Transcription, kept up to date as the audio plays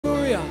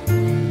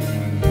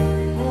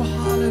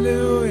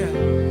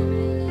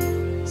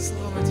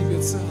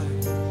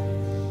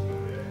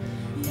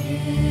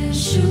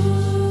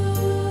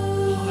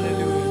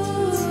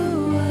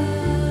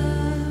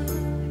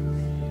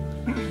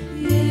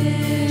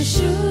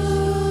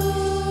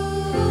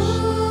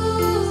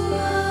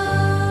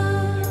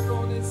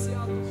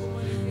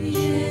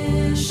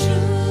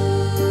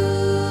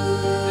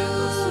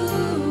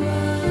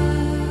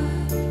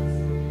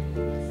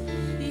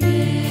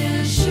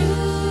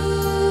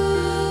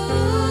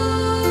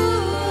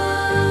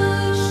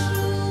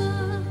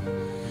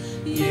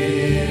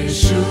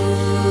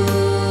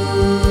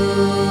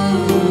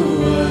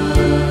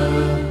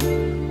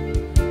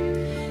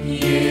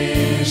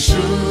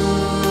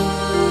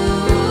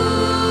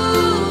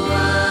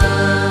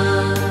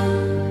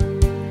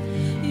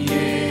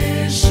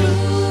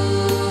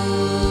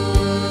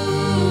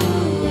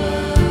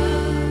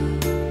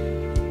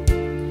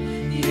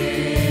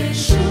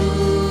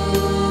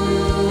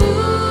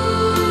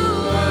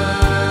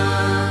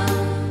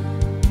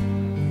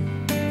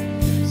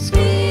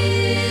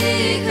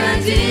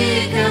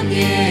приходи ко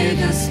мне,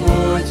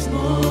 Господь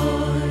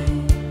мой.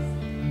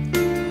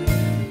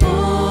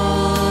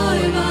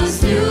 Мой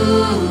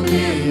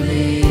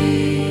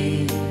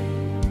возлюбленный,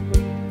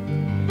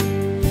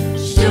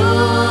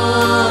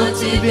 ждет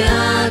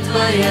тебя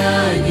твоя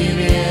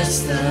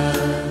невеста.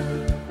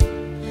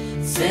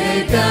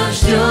 Церковь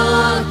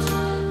ждет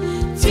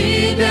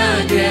тебя,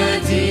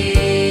 гляди.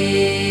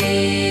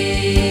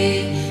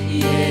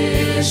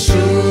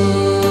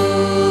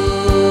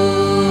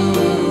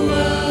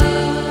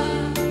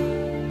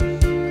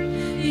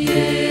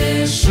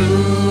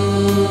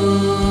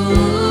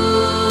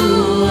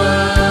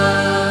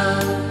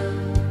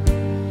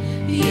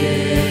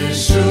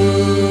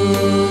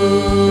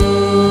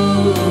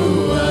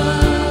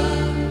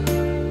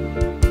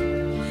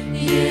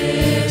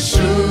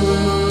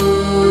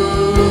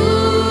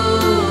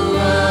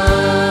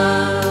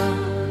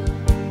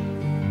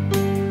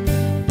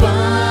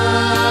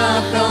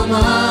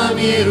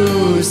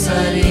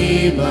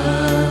 Иерусалима,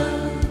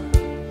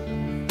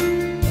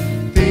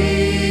 ты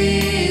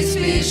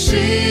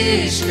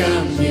спешишь ко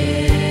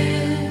мне,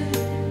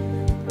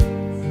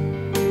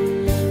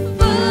 в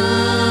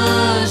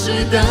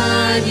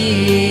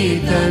ожидании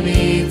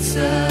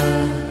томится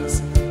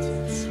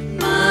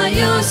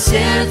мое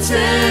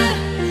сердце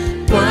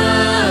по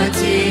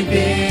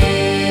тебе.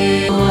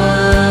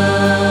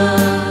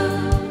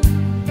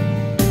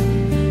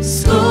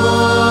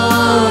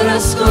 Скоро,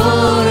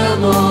 скоро,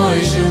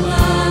 мой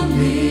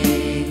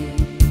желанный,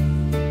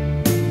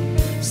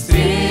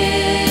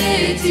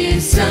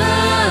 встретиться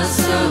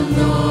со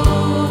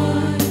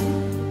мной,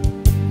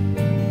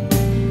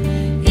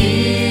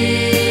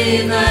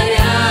 и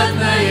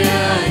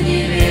нарядная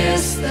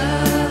невеста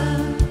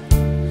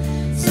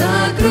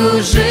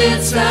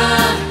закружится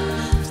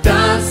в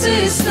танце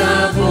с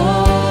тобой.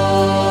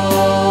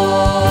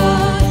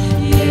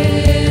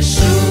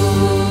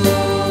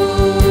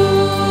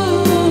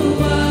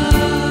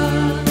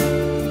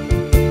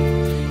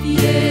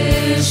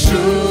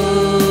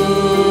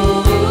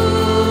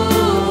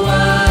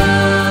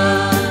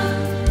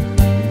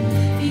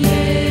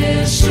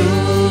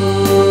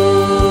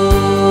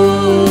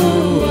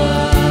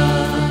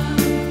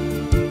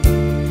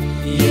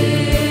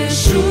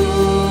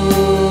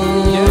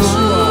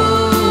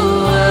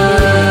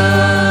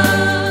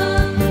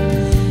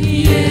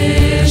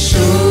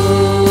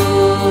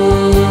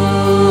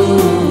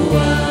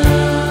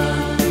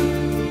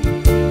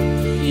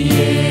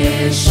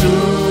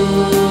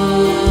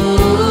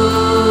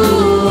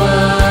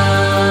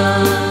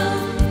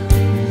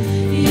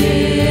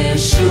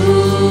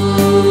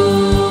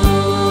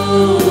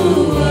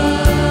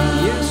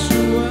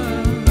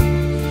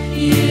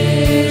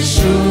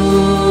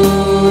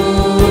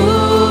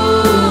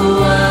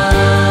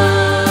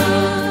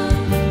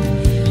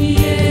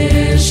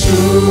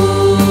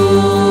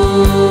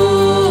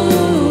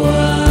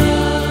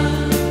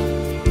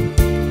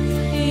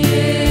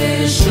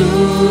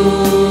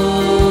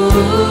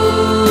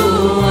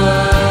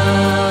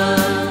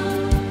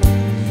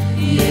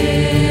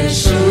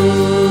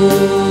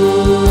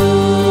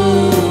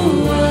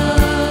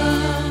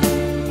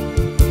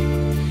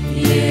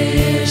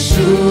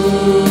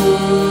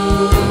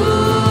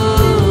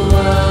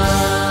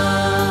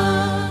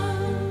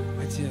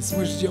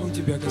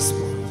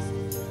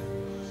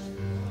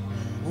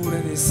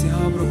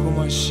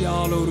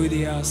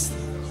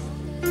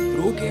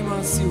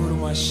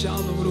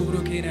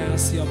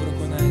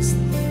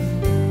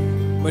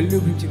 Мы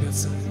любим Тебя,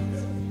 Царь.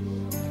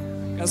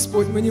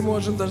 Господь, мы не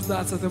можем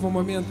дождаться того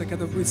момента,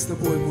 когда быть с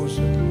Тобой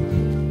можем.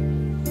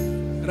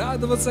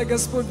 Радоваться,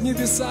 Господь, в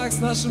небесах с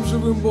нашим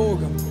живым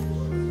Богом.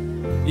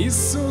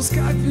 Иисус,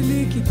 как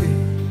великий Ты!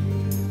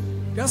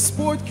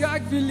 Господь,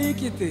 как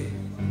великий Ты!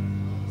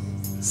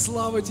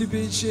 Слава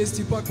Тебе и честь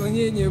и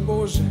поклонение,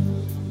 Боже!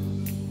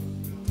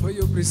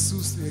 Твое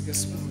присутствие,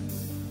 Господь!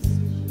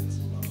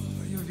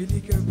 Твое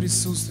великое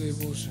присутствие,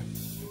 Боже!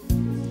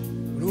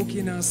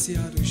 Руки нас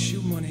сядущие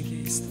в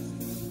монекейство.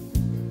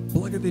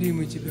 Благодарим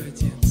мы Тебя,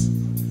 Отец,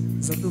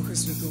 за Духа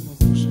Святого,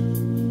 Боже,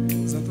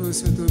 за Твое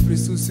святое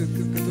присутствие,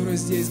 которое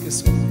здесь,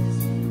 Господь,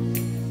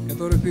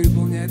 которое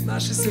переполняет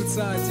наши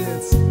сердца,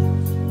 Отец,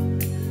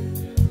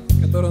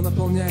 которое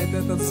наполняет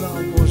этот зал,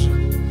 Боже,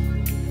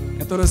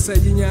 которое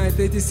соединяет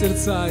эти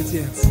сердца,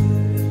 Отец.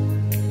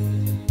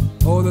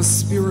 Oh, the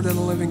Spirit of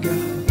the living God.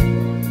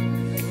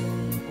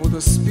 Oh, the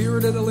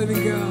Spirit of the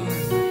living God.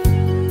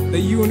 The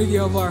unity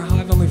of our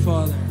Heavenly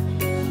Father,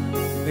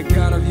 the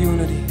God of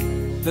unity,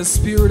 the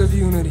Spirit of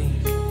unity,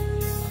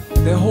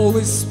 the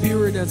Holy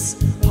Spirit that's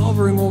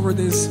hovering over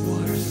these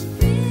waters.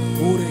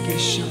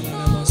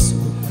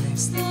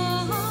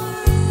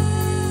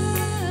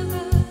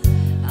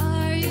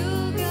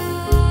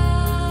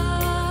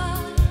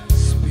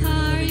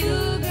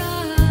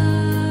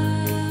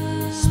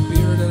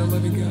 Spirit of the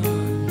living God.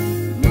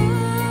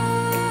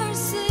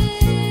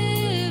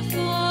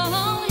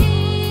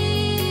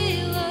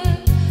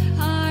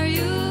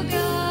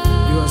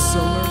 So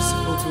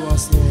merciful to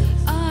us, Lord.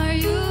 Are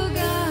you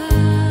God?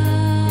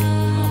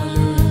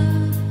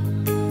 Hallelujah.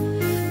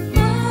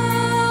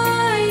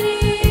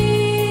 Mighty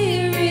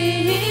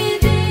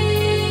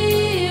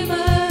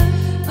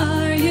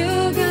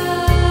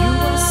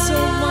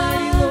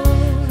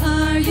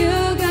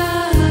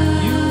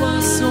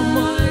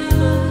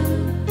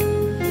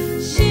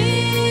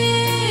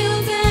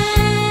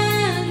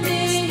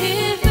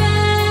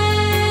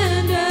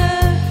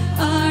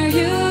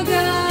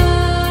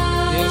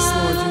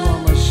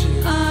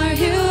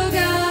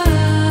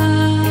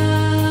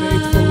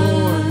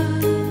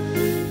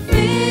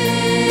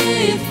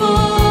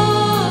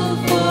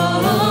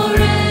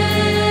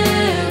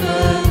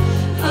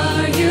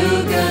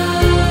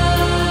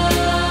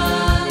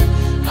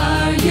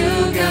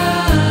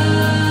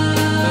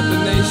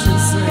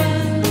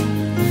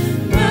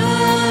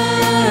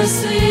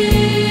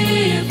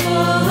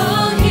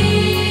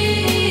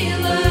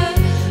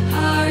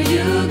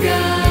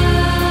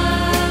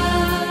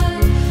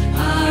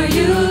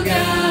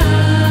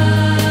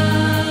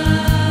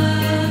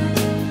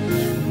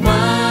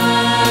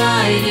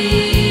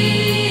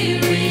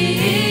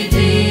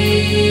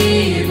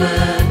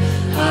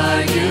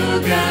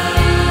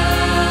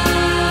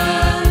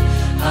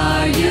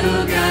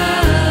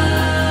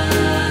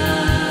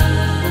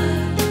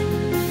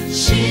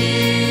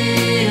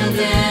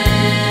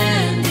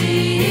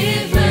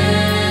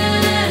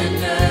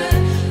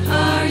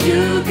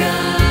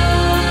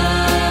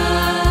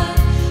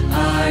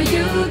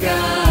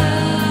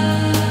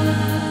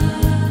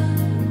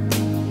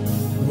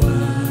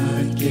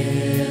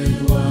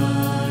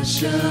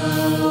wash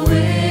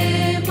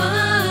away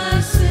my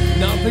sin.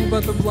 Nothing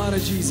but the blood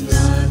of Jesus.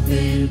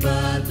 Nothing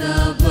but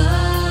the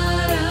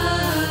blood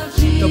of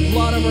Jesus. The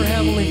blood of our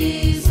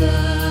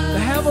the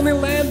heavenly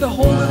Lamb, the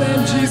Holy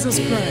Lamb, Jesus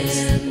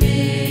Christ.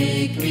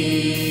 Make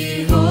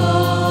me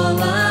whole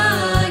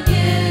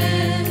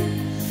again.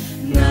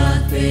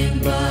 Nothing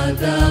but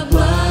the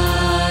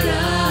blood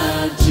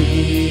of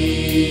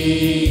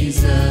Jesus.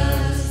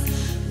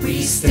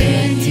 We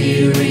stand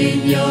here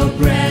in your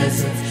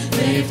presence,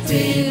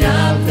 lifting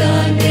up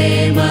the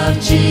name of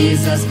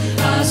Jesus,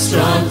 a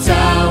strong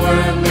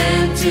tower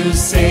meant to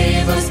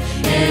save us,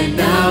 and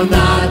now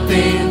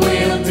nothing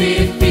will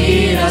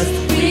defeat us.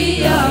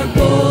 We are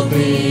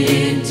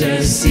boldly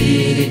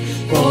interceding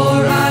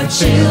for our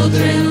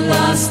children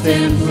lost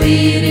and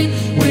bleeding.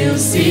 We'll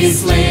see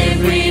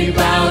slavery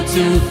bow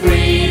to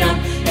freedom,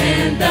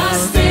 and the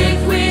sick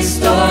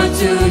restored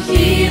to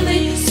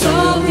healing.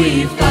 So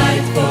we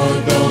fight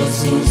for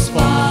those who's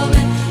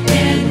fallen,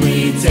 and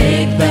we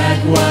take back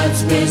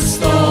what's been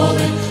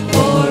stolen.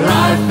 For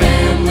our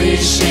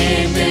families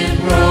shamed and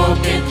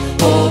broken,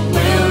 hope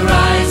will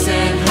rise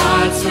and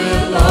hearts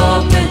will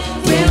open.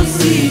 We'll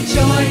see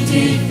joy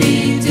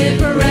defeat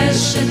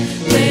depression,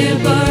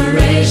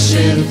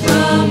 liberation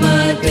from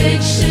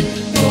addiction.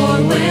 For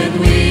when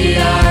we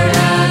are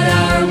at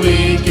our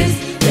weakest,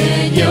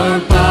 then your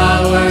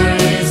power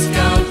is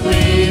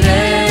complete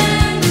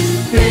and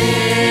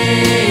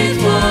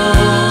faithful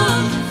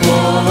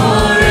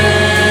forever.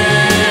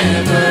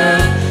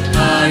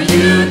 Are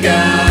you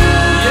God?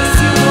 Yes,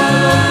 you are,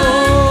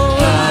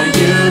 Lord. Are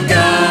you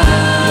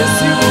God? Yes,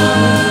 you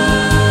are.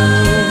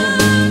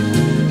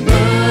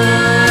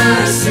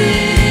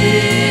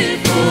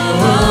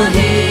 Merciful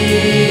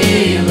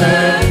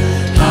healer.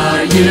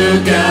 Are you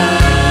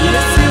God?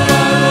 Yes, you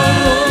are,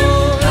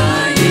 Lord.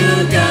 Are you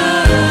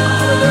God?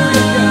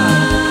 Hallelujah, God.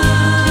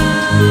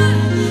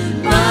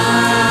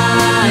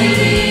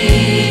 Mighty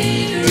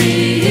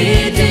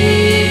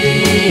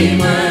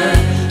Redeemer.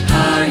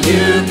 Are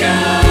you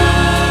God?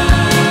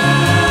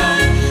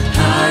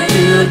 Are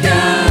you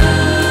God?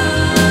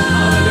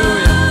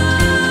 Hallelujah.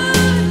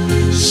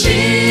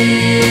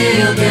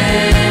 Shield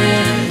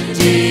and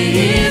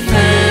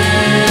defender.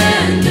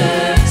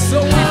 So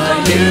we Are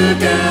fight. you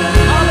God?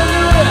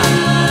 Hallelujah.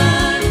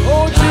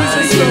 Oh,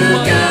 Jesus, the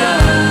mighty God.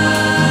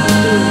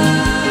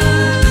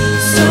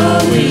 So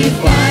we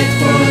fight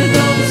for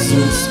those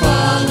who's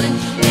fallen,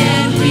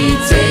 and we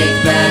take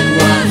back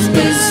what's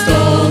been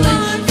stolen.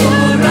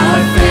 For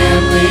our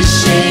families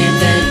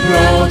shamed and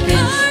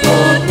broken,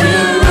 hope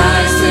will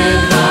rise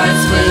and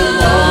hearts will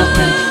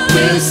open.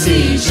 We'll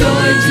see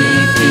joy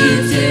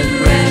defeat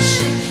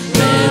depression,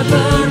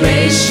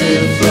 liberation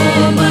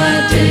from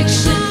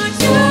addiction.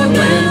 For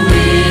when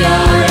we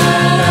are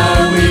at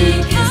our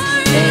weakest,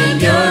 then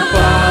your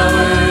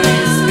power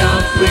is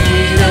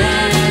complete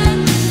and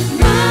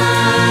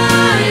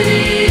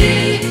mighty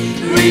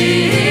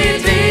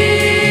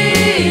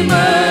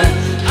Redeemer.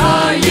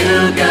 Are you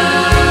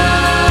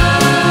God?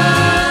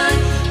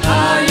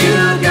 Are you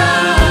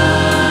God?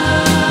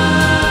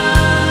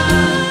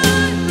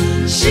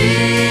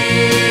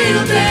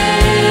 Shield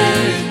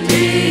and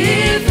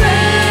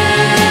defender.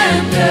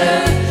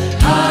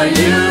 Are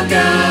you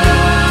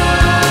God?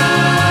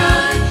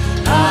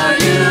 Are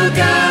you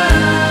God?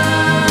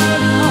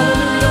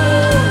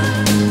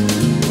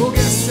 Go get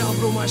yourself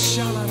from my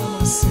shala and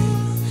my sin.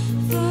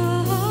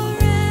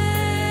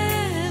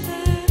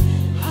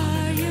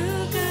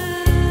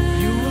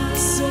 You are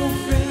so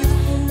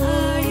faithful,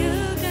 Lord.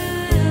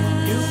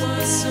 You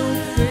are so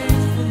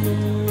faithful,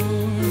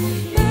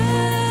 Lord.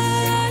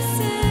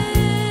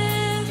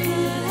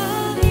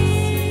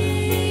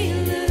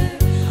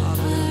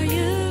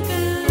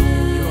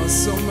 You are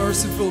so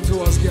merciful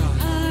to us, God.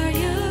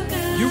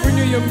 You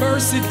renew your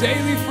mercy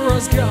daily for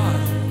us, God.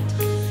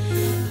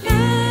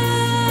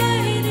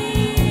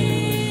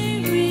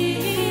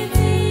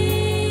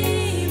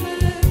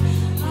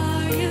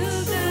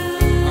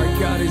 Our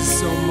God is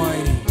so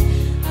mighty.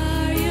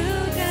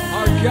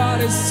 Our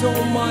God is so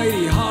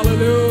mighty.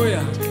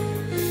 Hallelujah.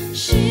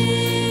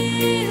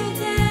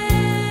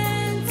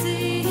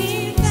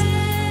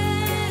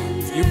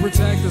 You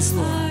protect us,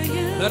 Lord.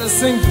 Let us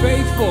sing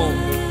faithful.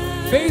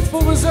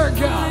 Faithful is our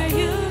God.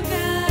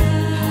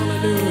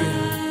 Hallelujah.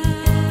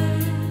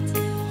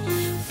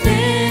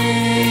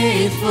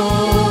 Faithful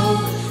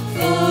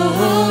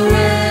forever.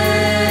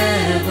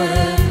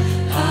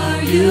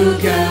 Are you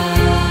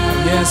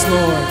God? Yes,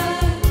 Lord.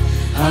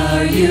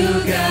 Are you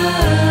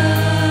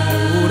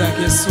God? Ora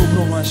que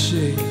supro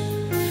mache.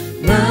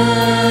 Merciful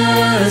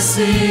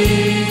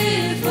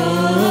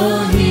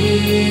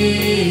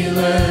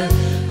healer.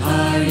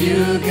 Are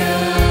you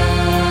God?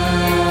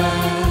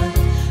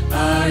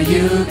 Are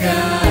you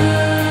God?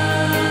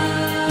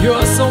 You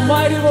are so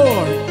mighty,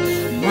 Lord.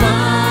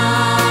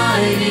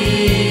 Mighty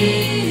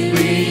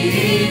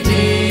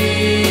Redeemer.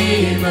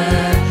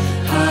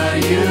 Are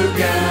you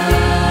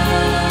God?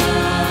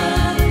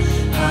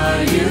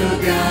 Are you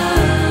God?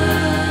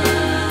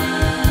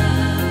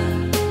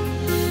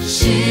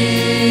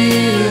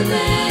 Shield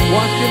and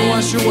What can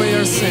wash away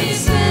our sin?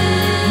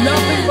 hands.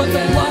 Nothing but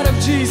the blood of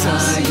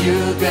Jesus. Are you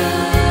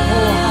God?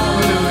 Oh,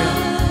 hallelujah.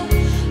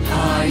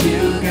 Are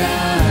you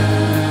God?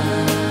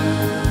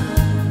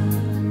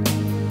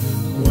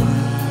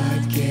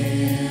 What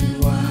can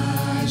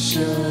wash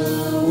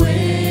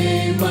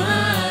away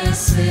my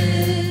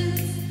sins?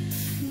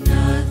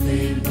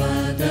 Nothing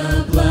but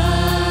the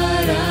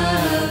blood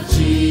of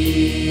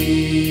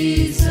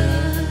Jesus.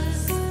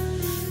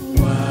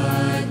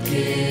 What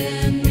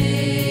can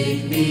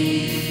make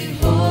me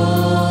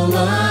whole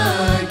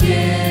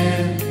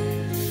again?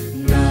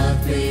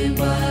 Nothing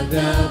but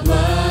the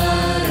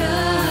blood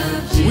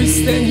of Jesus. We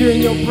stand here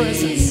in your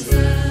presence.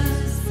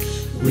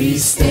 We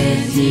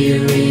stand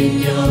here in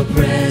your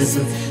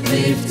presence,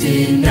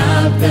 lifting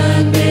up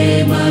the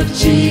name of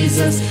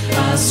Jesus,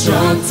 a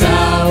strong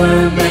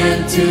tower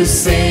meant to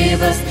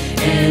save us,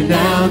 and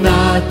now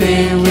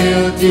nothing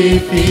will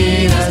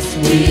defeat us.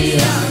 We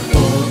are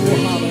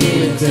boldly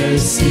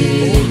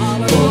interceding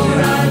for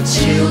our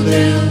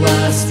children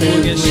lost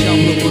and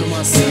bleeding.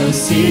 We'll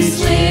see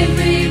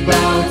slavery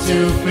bow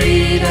to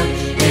freedom,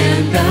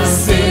 and the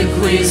sick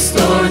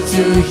restored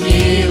to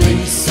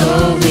healing.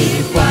 So we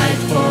fight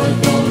for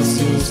those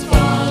who's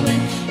fallen,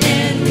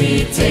 and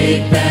we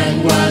take back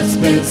what's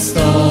been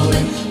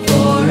stolen.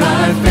 For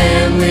our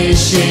family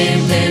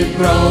shamed and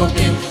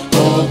broken,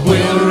 hope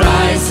will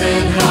rise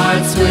and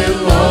hearts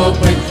will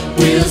open.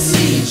 We'll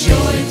see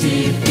joy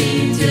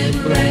defeat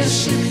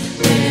depression,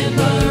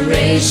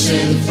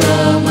 liberation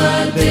from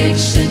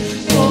addiction.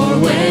 For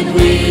when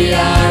we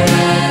are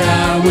at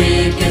our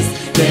weakest,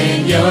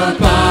 then your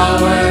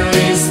power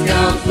is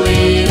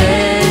completed.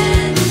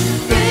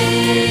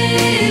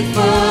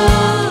 Faithful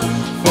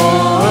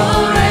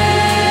forever,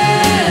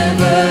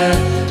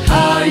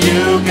 are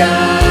you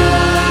God?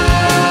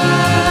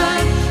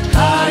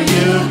 Are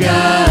you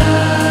God?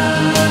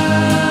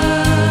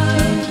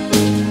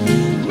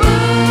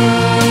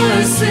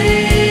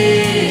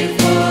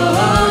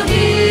 Merciful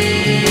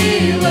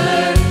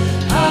healer,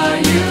 are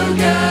you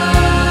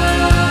God?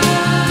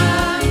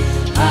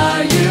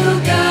 Are you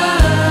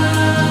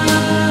God?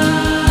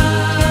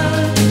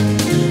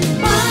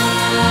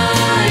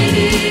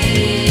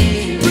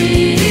 Mighty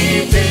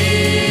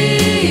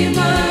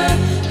Redeemer,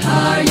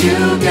 are you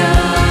God?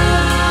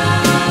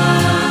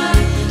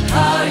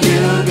 Are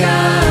you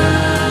God?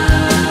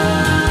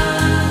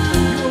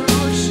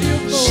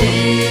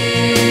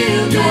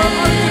 Shield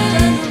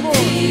and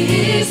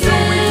defender,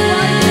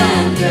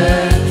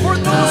 For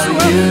those who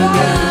are you have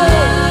God?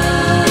 fallen,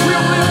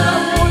 we'll lift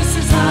our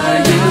voices Are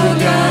and you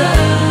God?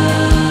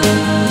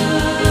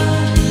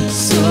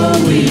 So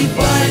we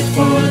fight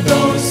for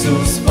those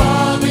who's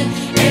fallen,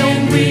 and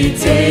we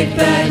take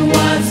back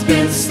what's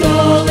been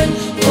stolen.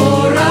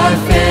 For our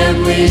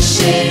family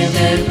shamed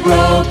and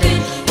broken,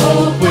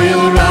 hope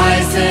will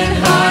rise and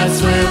hearts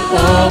will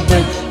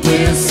open.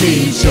 We'll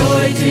see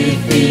joy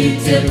defeat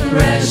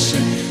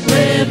depression,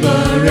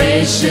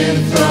 liberation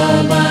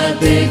from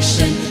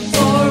addiction.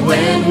 For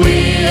when we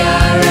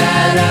are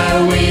at our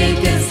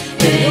weakest,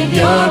 then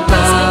your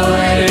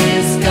power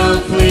is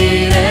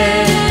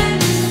completed.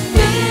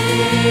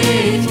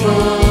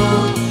 Faithful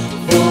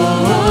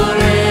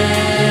forever,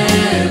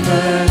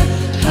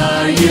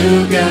 are you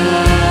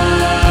God?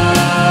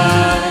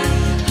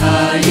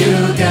 Are you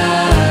God?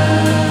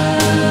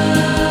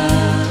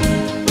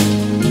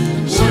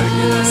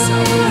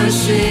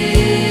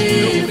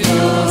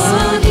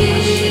 Merciful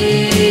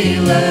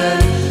healer,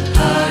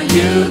 are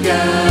you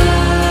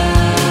God?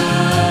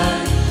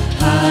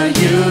 Are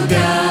you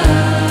God?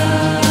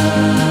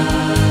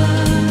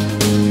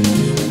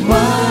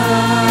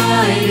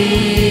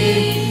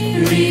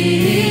 Mighty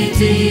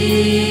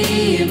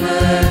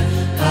Redeemer,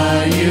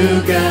 are you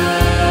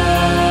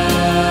God?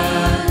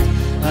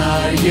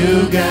 Are you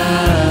God?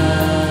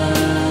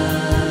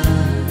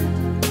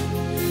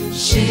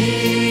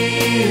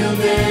 Shield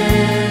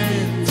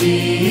and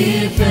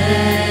defender,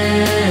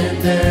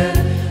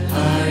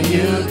 are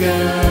you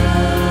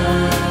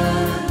God?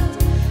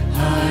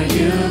 Are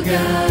you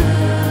God?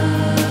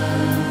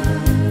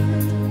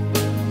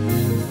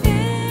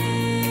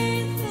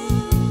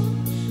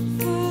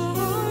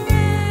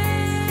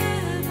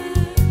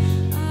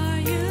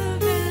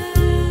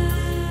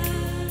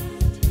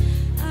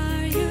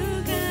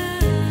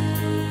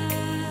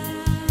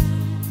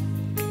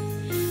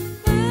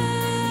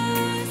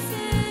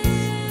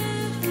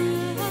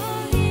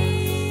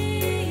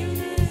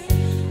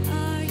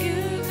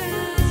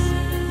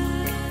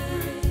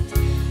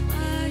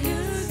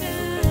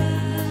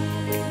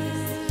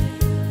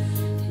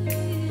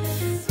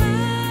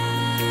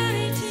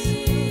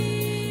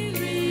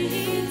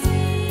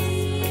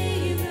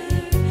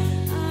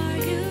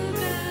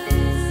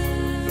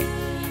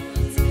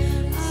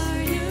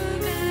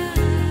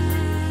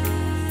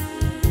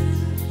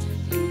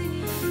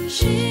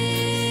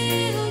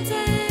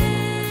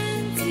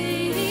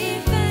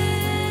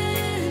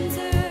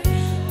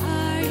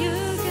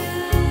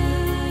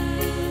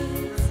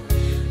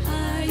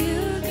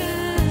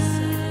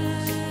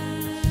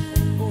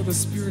 the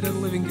Spirit of the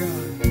living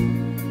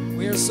God.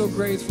 We are so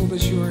grateful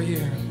that you are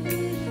here.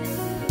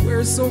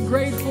 We're so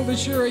grateful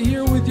that you're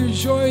here with your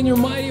joy and your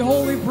mighty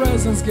holy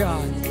presence,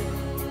 God.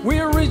 We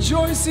are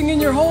rejoicing in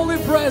your holy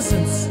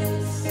presence.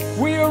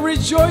 We are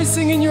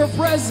rejoicing in your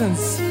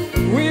presence.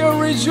 We are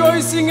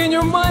rejoicing in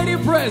your mighty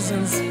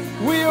presence.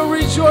 We are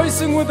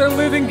rejoicing with our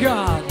living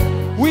God.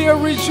 We are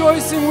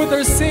rejoicing with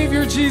our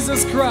Savior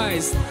Jesus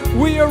Christ.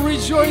 We are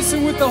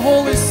rejoicing with the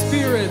Holy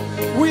Spirit.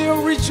 We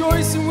are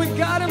rejoicing with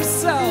God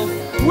Himself.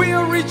 We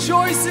are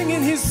rejoicing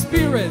in His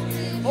Spirit.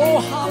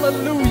 Oh,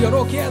 hallelujah.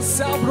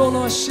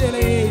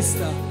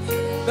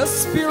 The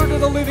Spirit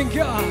of the living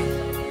God.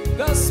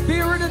 The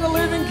Spirit of the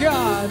living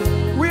God.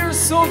 We are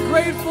so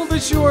grateful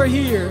that you are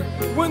here.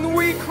 When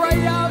we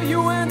cry out,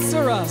 you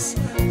answer us.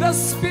 The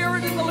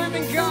Spirit of the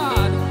living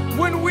God.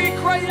 When we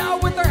cry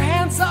out with our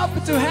hands up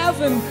to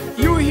heaven,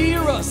 you hear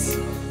us.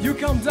 You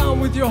come down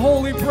with your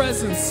holy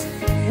presence.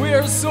 We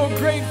are so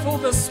grateful,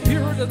 the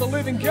Spirit of the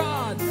living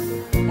God.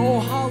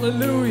 Oh,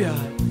 hallelujah.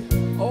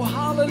 Oh,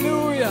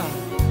 hallelujah.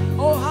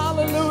 Oh,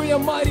 hallelujah,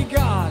 mighty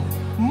God.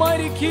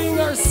 Mighty King,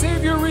 our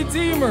Savior,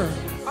 Redeemer,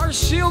 our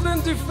shield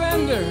and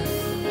defender.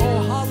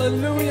 Oh,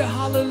 hallelujah,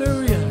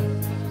 hallelujah.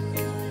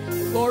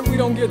 Lord, we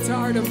don't get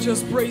tired of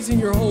just praising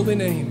your holy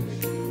name.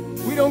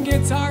 We don't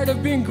get tired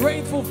of being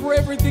grateful for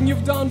everything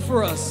you've done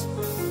for us.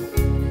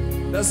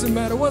 Doesn't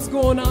matter what's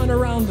going on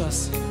around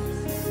us.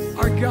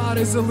 Our God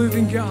is a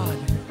living God.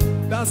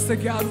 That's the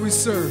God we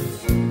serve.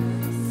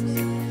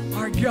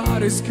 Our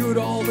God is good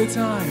all the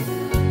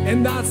time.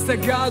 And that's the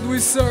God we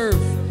serve.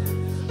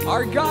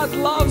 Our God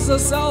loves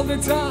us all the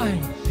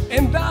time.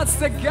 And that's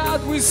the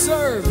God we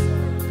serve.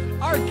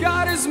 Our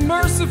God is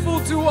merciful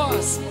to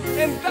us.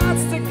 And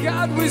that's the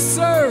God we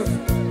serve.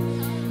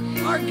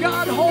 Our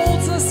God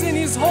holds us in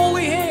His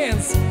holy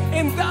hands.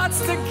 And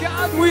that's the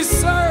God we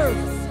serve.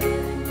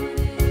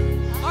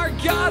 Our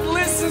God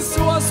listens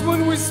to us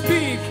when we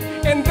speak.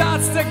 And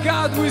that's the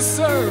God we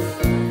serve.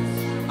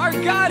 Our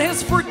God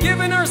has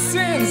forgiven our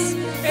sins.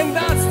 And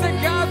that's the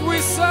God we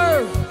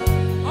serve.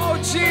 Oh,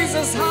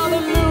 Jesus,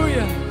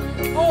 hallelujah.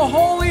 Oh,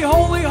 holy,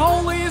 holy,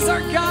 holy is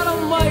our God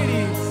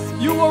Almighty.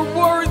 You are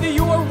worthy,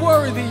 you are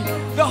worthy.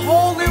 The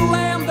Holy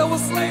Lamb that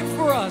was slain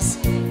for us.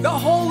 The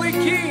Holy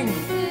King.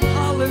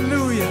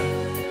 Hallelujah.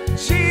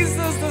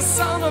 Jesus, the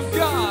Son of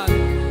God.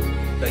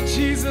 The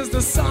Jesus,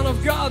 the Son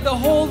of God, the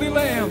Holy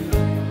Lamb.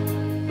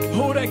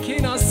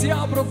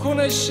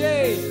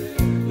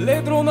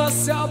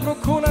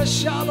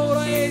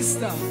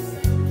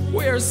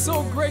 We are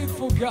so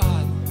grateful,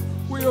 God.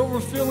 We are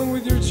overfilling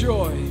with your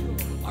joy.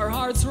 Our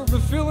hearts are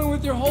overfilling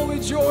with your holy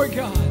joy,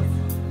 God.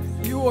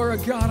 You are a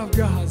God of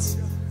gods.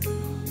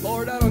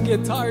 Lord, I don't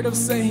get tired of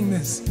saying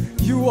this.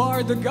 You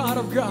are the God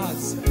of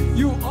gods.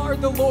 You are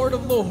the Lord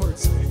of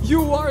lords.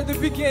 You are the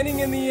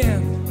beginning and the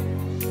end.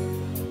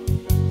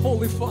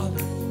 Holy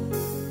Father,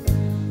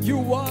 you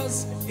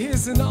was,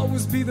 is, and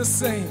always be the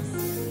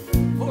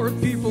same.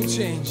 Lord, people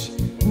change.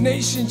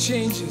 Nation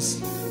changes.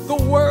 The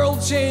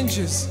world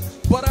changes.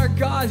 But our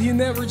God, He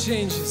never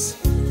changes.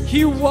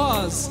 He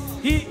was,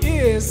 He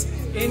is,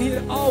 and He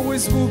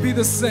always will be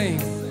the same.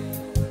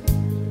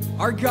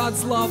 Our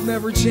God's love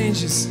never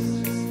changes.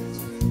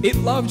 It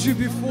loved you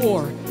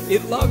before,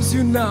 it loves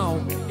you now,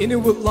 and it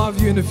will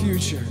love you in the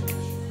future.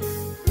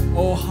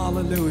 Oh,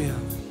 hallelujah.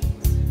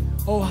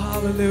 Oh,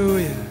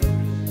 hallelujah.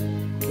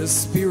 The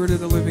Spirit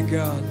of the living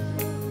God.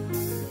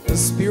 The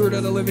Spirit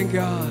of the living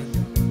God.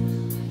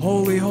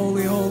 Holy,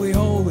 holy, holy,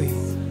 holy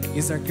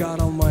is our God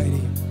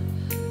Almighty.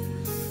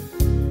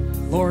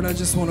 Lord, I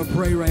just want to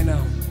pray right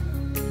now.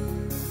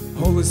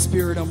 Holy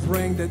Spirit, I'm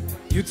praying that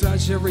you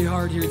touch every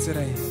heart here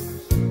today.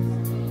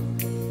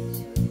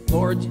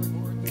 Lord,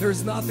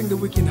 there's nothing that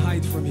we can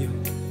hide from you.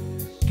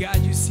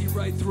 God, you see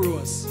right through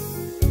us.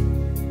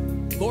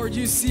 Lord,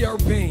 you see our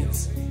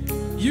pains.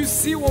 You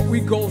see what we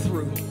go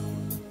through.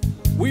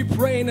 We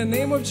pray in the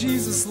name of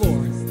Jesus,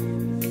 Lord,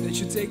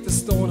 that you take the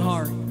stone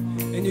heart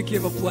and you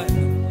give a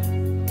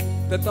platinum.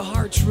 That the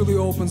heart truly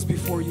opens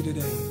before you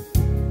today.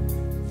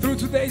 Through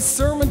today's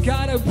sermon,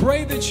 God, I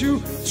pray that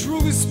you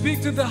truly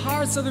speak to the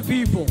hearts of the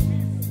people.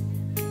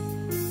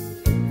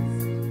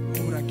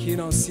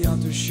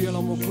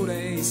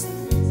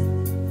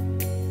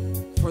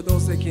 For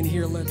those that can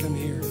hear, let them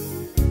hear.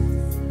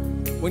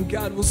 When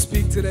God will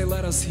speak today,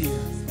 let us hear.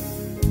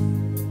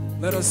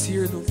 Let us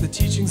hear the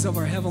teachings of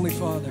our Heavenly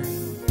Father.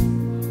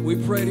 We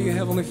pray to you,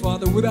 Heavenly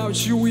Father,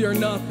 without you we are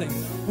nothing.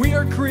 We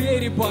are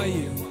created by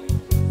you.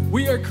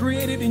 We are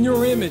created in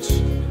your image.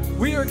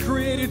 We are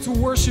created to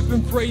worship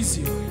and praise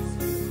you.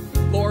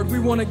 Lord, we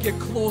want to get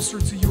closer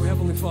to you,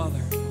 Heavenly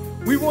Father.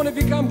 We want to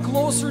become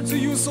closer to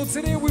you. So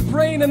today we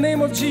pray in the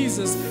name of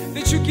Jesus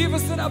that you give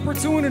us that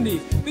opportunity,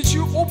 that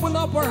you open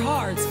up our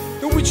hearts,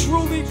 that we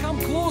truly come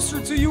closer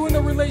to you in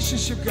a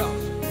relationship, God.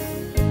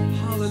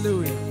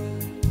 Hallelujah.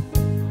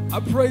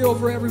 I pray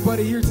over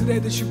everybody here today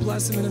that you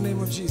bless them in the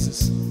name of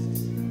Jesus.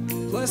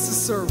 Bless the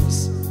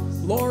service.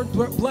 Lord,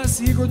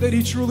 bless Igor that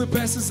he truly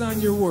passes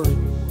on your word.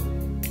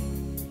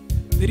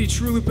 That he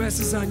truly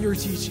passes on your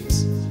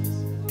teachings.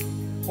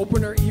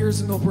 Open our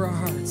ears and open our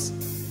hearts.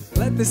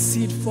 Let the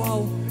seed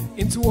fall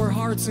into our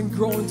hearts and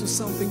grow into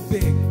something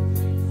big.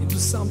 In do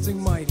something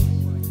mighty.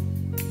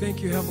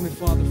 Thank you, Heavenly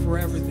Father, for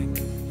everything,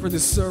 for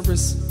this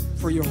service,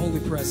 for your holy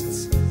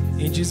presence.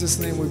 In Jesus'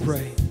 name we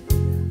pray.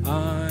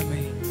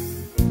 Amen.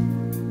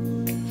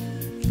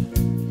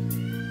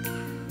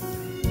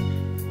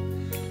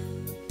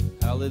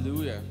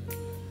 Аллилуйя.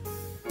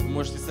 Вы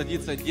можете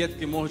садиться,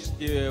 детки,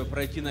 можете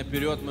пройти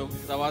наперед, мы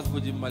за вас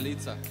будем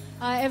молиться.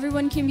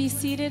 Everyone can be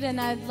seated, and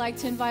I'd like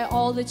to invite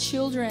all the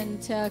children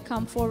to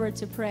come forward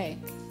to pray.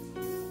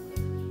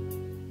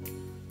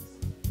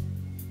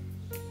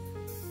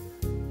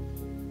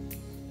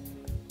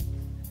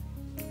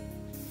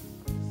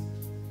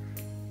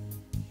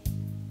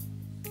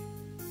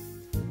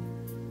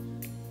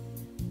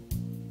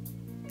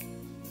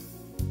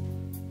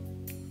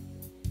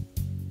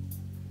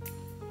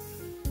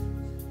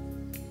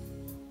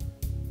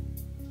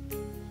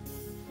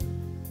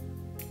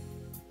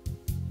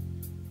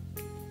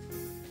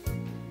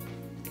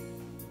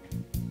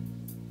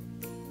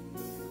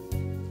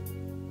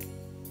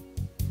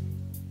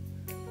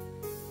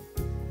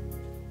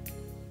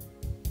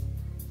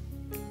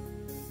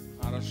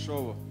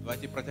 Хорошо,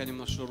 давайте протянем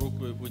нашу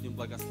руку и будем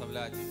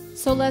благословлять их.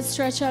 So let's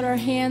stretch out our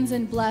hands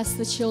and bless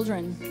the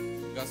children.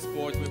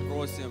 Господь, мы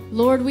просим,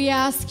 Lord, we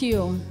ask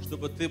you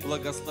чтобы Ты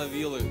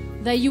благословил их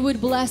that you would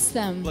bless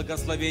them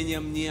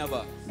благословением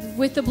неба,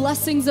 with the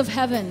blessings of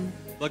heaven,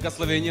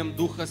 благословением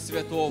Духа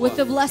Святого with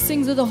the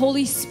blessings of the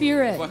Holy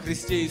Spirit, во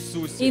Христе in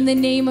Иисусе, the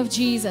name of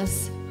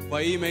Jesus.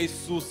 во имя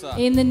Иисуса.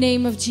 In the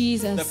name of Да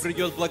Jesus.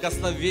 придет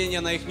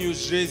благословение на ихнюю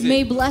жизнь,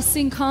 May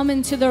blessing come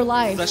into their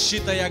life.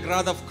 защита и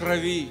ограда в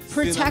крови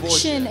Сына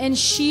Protection Божия. and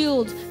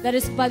shield that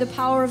is by the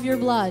power of your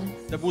blood.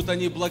 Да будут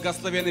они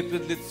благословены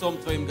пред лицом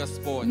Твоим,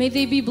 Господь, May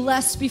they be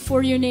blessed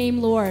before your name,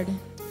 Lord.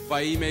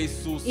 во имя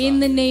Иисуса. In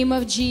the name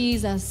of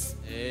Jesus.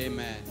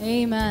 Amen.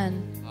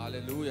 Amen.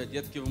 Аллилуйя.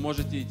 Детки, вы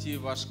можете идти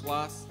в ваш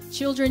класс.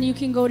 Children, you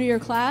can go to your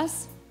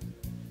class.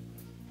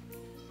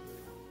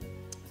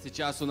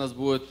 Сейчас у нас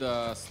будет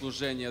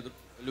служение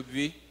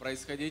любви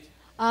происходить.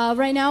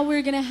 Right now,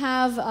 we're going to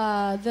have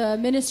the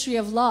ministry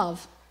of love.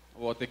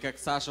 Вот, и как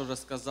Саша уже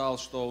сказал,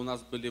 что у нас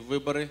были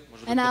выборы.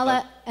 Может быть, And,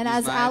 кто-то and не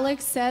as знает.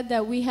 Alex said,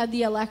 that we had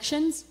the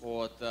elections.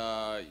 Вот,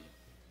 я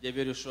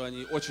верю, что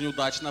они очень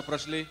удачно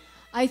прошли.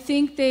 I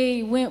think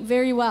they went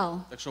very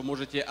well. Так что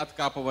можете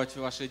откапывать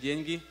ваши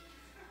деньги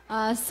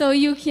So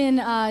you can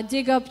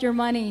dig up your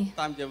money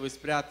там, где вы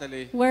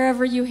спрятали.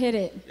 wherever you hid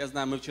it. Я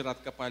знаю, мы вчера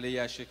откопали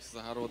ящик с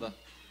огорода.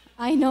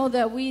 I know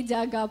that we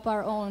dug up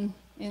our own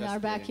in Just our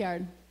kidding.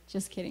 backyard.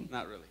 Just kidding.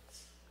 Not really.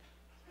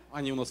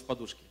 Они у нас в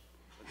подушке.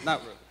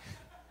 Not really.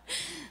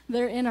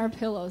 They're in our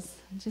pillows.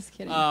 Just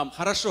kidding.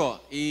 Хорошо.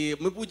 И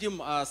мы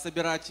будем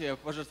собирать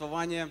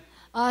пожертвования,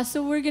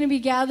 So we're going to be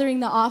gathering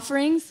the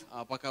offerings.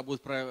 пока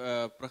будет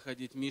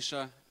проходить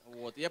Миша.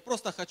 Вот. Я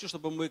просто хочу,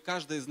 чтобы мы,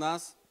 каждый из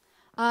нас,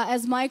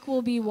 As Mike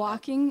will be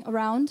walking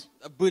around,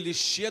 были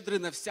щедры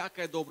на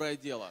всякое доброе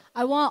дело.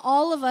 I want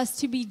all of us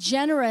to be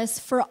generous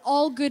for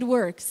all good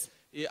works.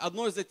 И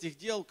одно из этих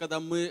дел, когда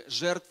мы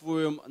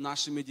жертвуем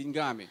нашими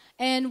деньгами.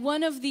 And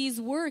one of these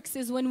works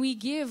is when we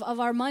give of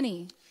our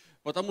money.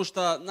 Потому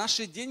что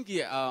наши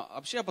деньги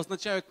вообще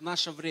обозначают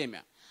наше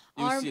время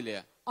и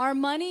усилия. Our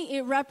money,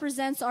 it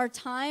represents our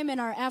time and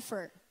our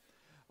effort.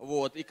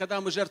 Вот. И когда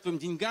мы жертвуем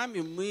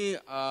деньгами, мы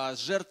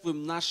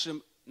жертвуем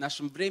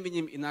нашим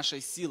временем и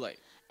нашей силой.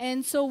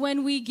 And so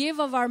when we give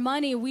of our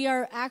money, we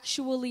are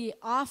actually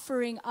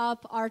offering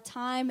up our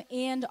time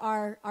and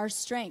our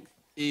strength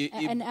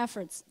and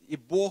efforts. И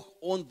Бог,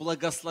 Он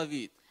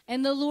благословит.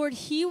 And the Lord,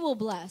 He will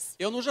bless.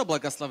 И Он уже And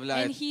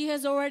благословляет He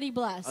has already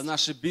blessed.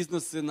 наши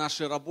бизнесы,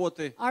 наши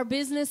работы. Our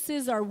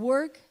businesses, our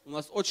work. У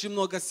нас очень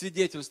много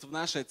свидетельств в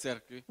нашей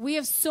церкви, We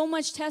have so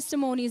much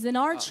testimonies in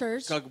our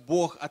church как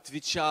Бог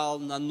отвечал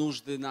на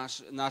нужды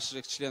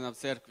наших членов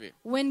церкви.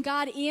 when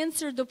God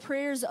answered the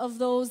prayers of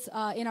those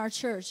in our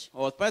church.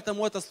 Вот,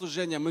 поэтому это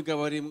служение мы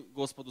говорим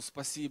Господу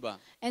спасибо,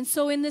 And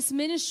so in this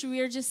ministry, we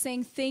are just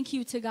saying thank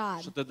you to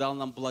God что Ты dал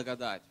нам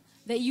благодать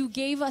that you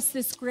gave us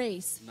this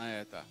grace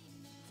на это.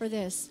 for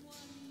this.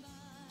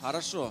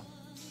 Хорошо.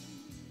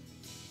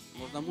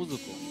 Можно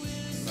музыку?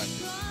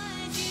 Братья?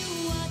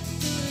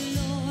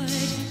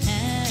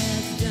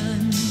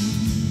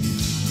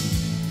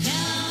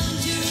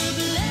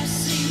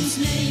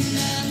 Name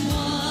them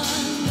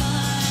one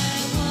by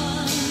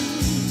one.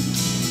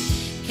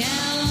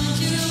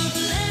 Count your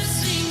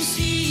blessings,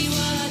 see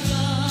what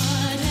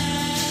God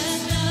has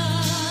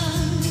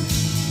done.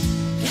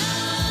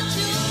 Count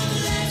your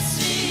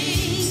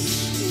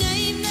blessings,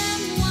 name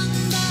them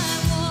one by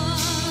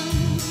one,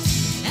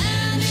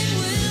 and it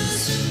will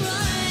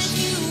surprise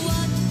you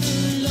what the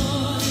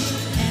Lord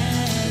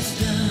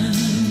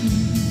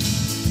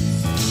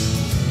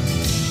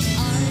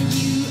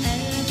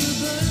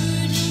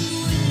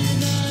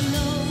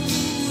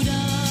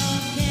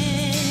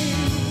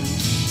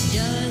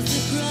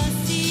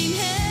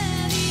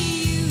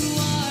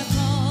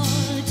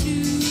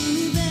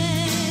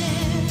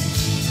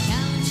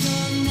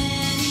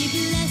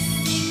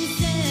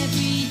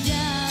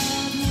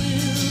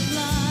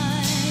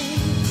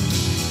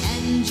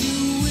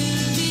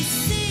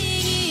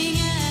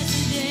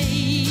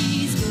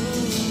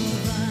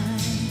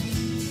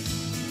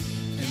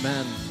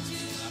Amen.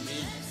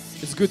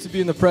 It's good to be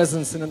in the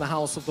presence and in the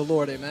house of the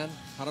Lord. Amen.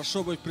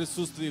 Хорошо быть в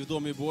присутствии в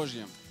Доме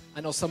Божьем.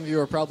 I know some of you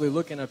are probably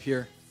looking up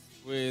here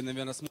Вы,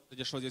 наверное,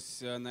 смотрите, что здесь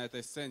на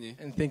этой сцене.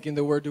 and thinking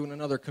that we're doing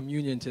another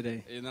communion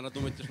today. И, наверное,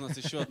 думаете, что у нас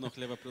еще одно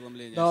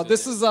хлебопреломление. Now,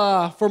 this is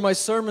for my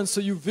sermon,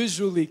 so you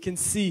visually can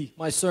see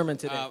my sermon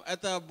today.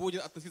 Это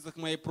будет относиться к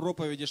моей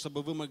проповеди,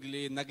 чтобы вы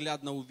могли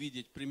наглядно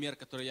увидеть пример,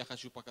 который я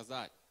хочу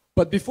показать.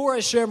 But before I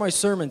share my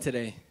sermon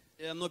today,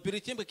 Но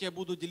перед тем, как я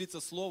буду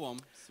делиться словом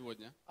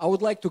сегодня, I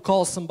would like to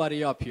call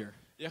somebody up here.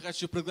 я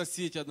хочу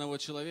пригласить одного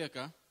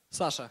человека,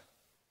 Sasha,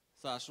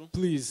 Сашу,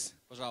 please.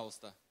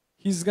 пожалуйста.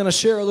 He's going to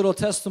share a little У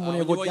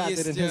testimony of него what God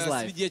did in есть his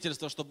life.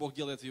 свидетельство, что Бог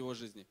делает в его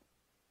жизни.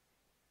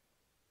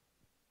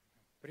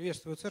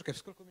 Приветствую, церковь.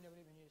 Сколько у меня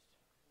времени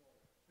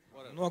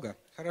есть? Много?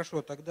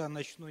 Хорошо, тогда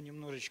начну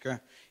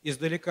немножечко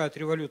издалека от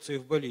революции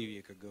в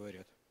Боливии, как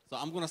говорят. So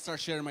I'm going to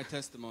start sharing my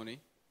testimony.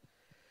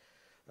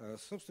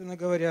 Собственно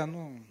говоря,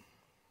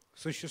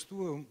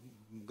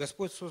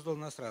 Господь создал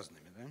нас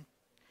разными, да?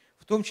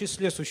 В том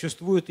числе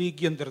существуют и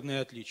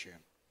гендерные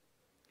отличия.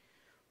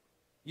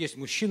 Есть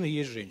мужчины,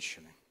 есть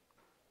женщины.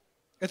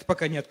 Это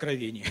пока не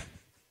откровение.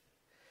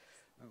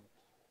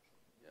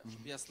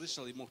 Я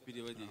слышал и мог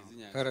переводить,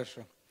 извиняюсь.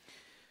 Хорошо.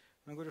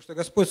 Я говорю, что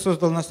Господь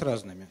создал нас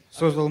разными.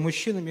 Создал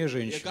мужчинами и God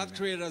женщинами.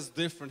 created us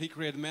different. He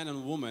created man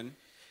and woman.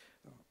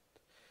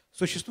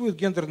 Существуют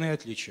гендерные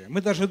отличия.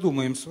 Мы даже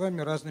думаем с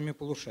вами разными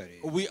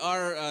полушариями. We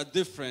are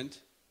different.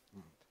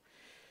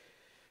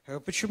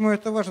 Почему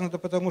это важно? Да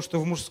потому что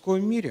в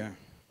мужском мире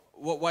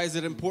Why is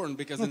it important?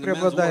 Because in the men's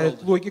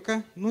преобладает world,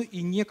 логика,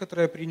 и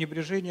некоторое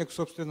пренебрежение к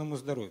собственному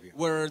здоровью.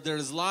 where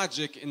there's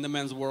logic in the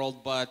men's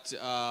world, but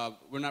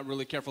we're not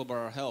really careful about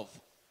our health.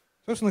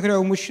 Собственно говоря,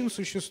 у мужчин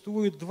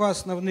существует два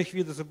основных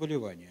вида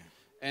заболевания.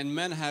 And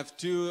men have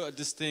two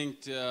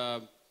distinct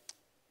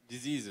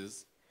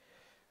diseases.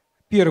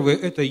 Первый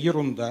 – это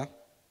ерунда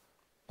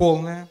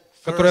полная,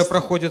 которая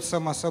проходит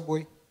сама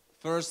собой.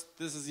 First,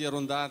 this is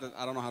ерунда, that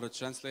I don't know how to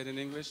translate in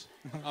English.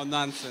 Oh,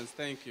 nonsense,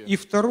 thank you. И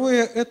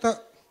второе –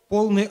 это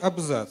полный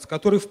абзац,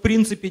 который в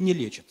принципе не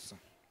лечится.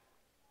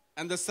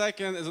 And the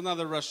second is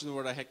another Russian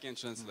word I can't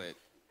translate.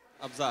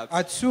 Абзац.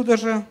 Отсюда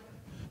же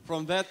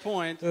From that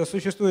point,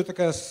 существует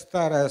такая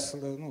старая,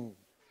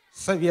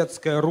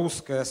 советская,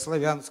 русская,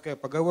 славянская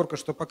поговорка,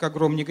 что пока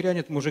гром не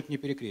грянет, мужик не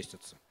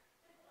перекрестится.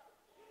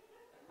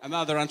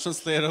 another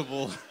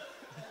untranslatable.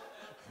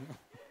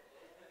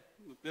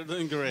 They're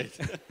doing great.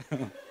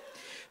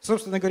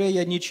 Собственно говоря,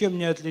 я ничем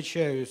не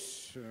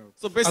отличаюсь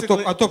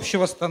basically- от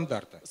общего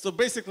стандарта. So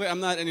basically, I'm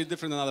not any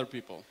different than other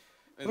people.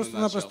 in a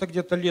Просто-напросто nutshell.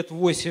 где-то лет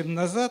 8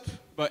 назад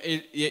But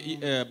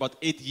about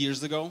 8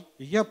 years ago,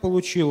 я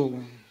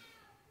получил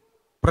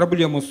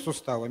проблему с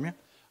суставами.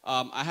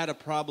 I had a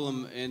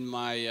problem in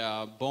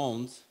my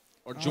bones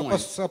or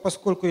joints. А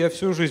поскольку я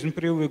всю жизнь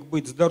привык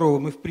быть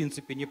здоровым и в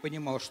принципе не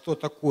понимал, что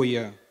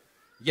такое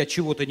я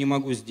чего-то не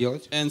могу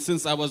сделать, And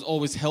since I was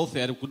always healthy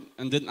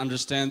and didn't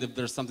understand if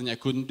there's something I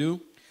couldn't do,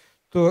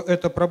 то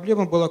эта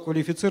проблема была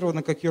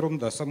квалифицирована как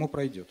ерунда, само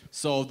пройдет.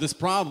 so this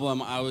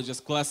problem I would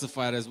just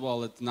classify it as,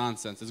 well, it's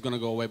nonsense. It's going to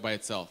go away by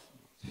itself.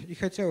 И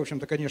хотя, в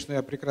общем-то, конечно,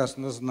 я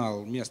прекрасно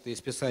знал место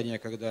из Писания,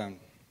 когда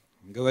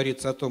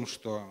говорится о том,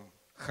 что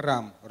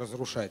храм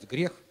разрушает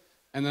грех,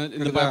 And then in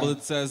the Когда Bible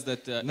it says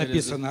that it is,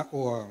 написано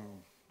о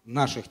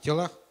наших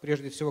телах,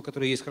 прежде всего,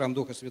 которые есть храм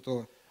Духа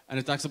Святого. and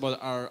it talks about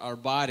our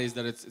bodies,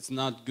 that it's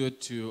not good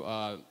to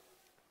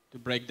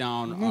break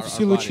down Но our в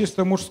силу bodies.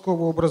 чисто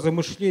мужского образа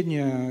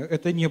мышления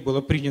это не было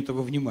принято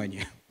во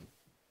внимание.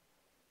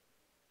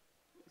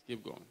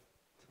 Keep going.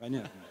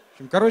 Понятно. В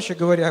общем, короче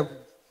говоря,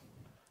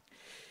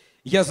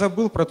 я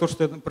забыл про то,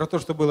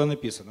 что было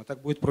написано.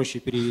 Так будет проще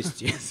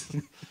перевести.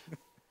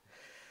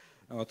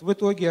 Вот. В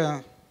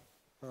итоге,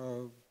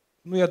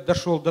 я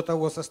дошел до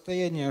того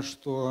состояния,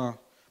 что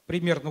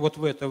примерно вот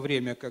в это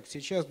время, как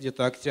сейчас,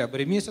 где-то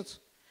октябрь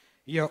месяц,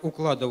 я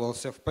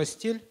укладывался в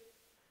постель,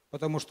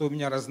 потому что у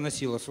меня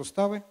разносило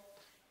суставы,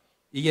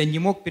 и я не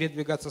мог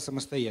передвигаться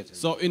самостоятельно.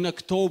 So in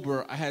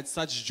October, I had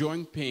such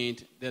joint pain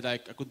that I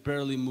could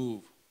barely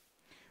move.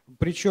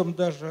 Причем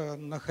даже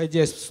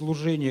находясь в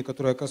служении,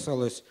 которое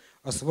касалось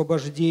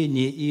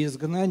освобождения и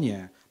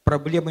изгнания,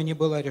 проблема не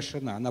была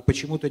решена, она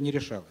почему-то не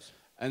решалась.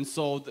 And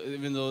so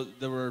even though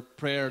there were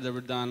prayers that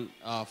were done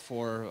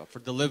for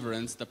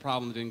deliverance, the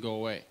problem didn't go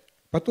away.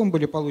 Потом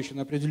были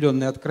получены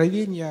определенные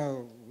откровения,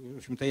 в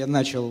общем-то я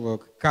начал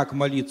как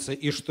молиться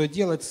и что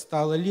делать,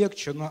 стало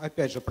легче, но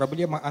опять же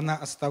проблема, она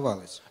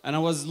оставалась. And I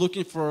was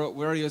looking for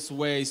various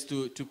ways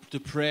to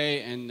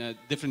pray and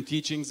different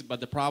teachings, but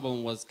the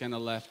problem was kind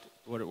of left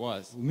what it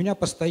was. У меня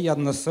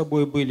постоянно с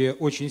собой были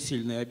очень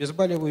сильные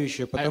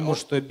обезболивающие, потому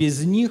что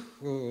без них,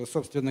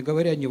 собственно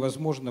говоря,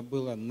 невозможно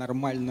было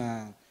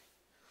нормально,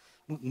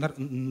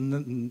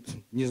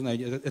 не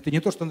знаю, это не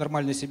то, что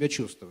нормально себя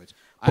чувствовать.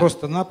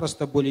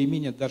 Просто-напросто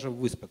более-менее даже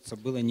выспаться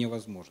было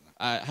невозможно.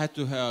 I had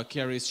to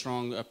carry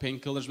strong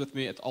painkillers with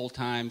me at all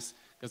times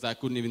because I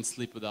couldn't even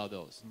sleep without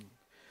those.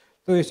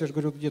 То есть, я же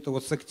говорю, где-то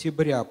вот с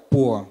октября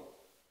по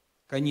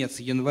конец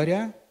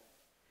января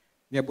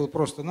Я был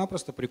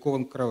просто-напросто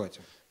прикован к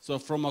кровати. So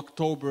from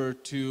October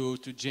to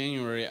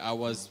January, I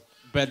was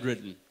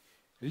bedridden.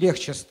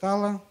 Легче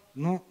стало,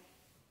 но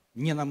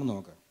не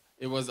намного.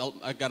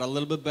 I got a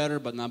little bit better,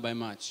 but not by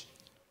much.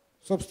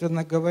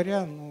 Собственно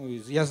говоря,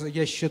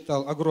 я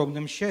считал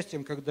огромным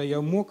счастьем, когда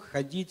я мог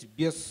ходить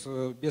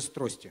без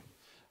трости.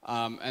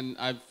 And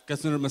I've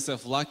considered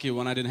myself lucky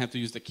when I didn't have to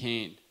use the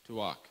cane to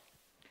walk.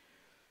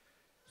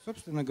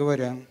 Собственно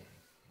говоря,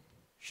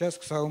 сейчас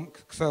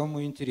к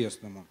самому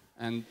интересному.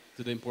 And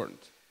to the important.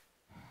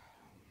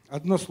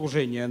 Одно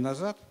служение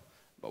назад.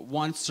 But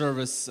one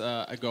service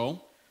ago.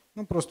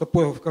 Просто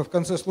в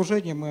конце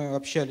служения мы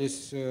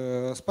общались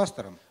с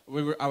пастором.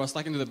 I was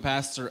talking to the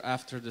pastor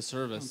after the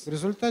service. В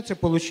результате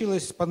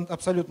получилась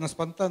абсолютно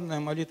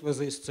спонтанная молитва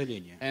за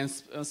исцеление. And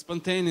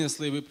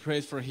spontaneously we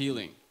prayed for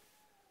healing.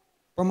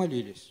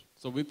 Помолились.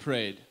 So we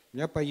prayed.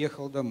 Я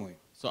поехал домой.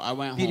 So I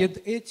went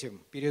home.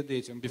 Перед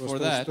этим,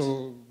 просто,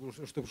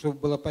 чтобы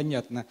было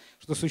понятно,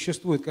 что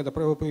существует, когда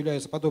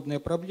появляются подобные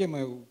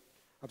проблемы,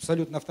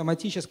 абсолютно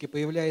автоматически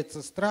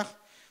появляется страх.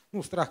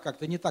 Страх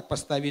как-то не так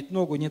поставить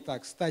ногу, не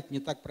так встать, не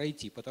так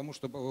пройти, потому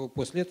что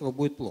после этого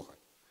будет плохо.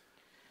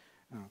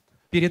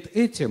 Перед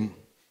этим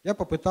я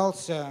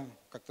попытался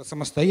как-то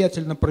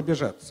самостоятельно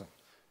пробежаться.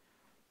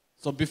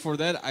 So before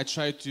that, I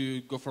tried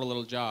to go for a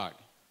little jog.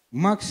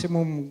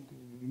 Максимум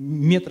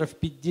метров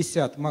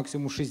 50,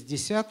 максимум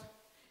 60,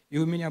 и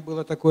у меня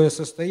было такое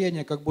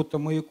состояние, как будто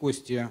мои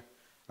кости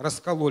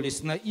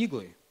раскололись на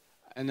иглы.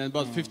 And then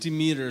about 50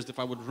 meters, if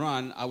I would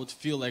run, I would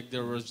feel like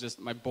there was just,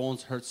 my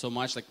bones hurt so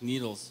much, like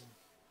needles.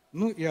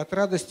 И от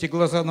радости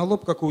глаза на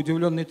лоб, как у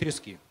удивленной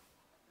трески.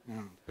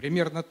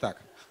 Примерно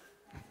так.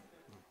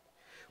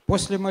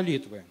 После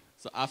молитвы.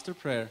 So after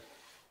prayer,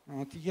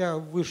 я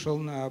вышел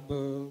на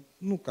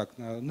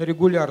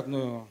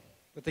регулярную,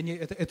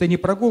 это не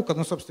прогулка,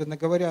 но, собственно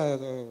говоря,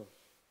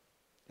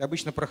 я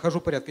обычно прохожу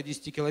порядка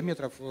 10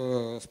 километров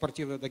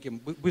спортивным таким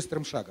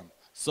быстрым шагом.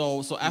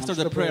 So after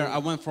the prayer, I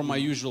went for my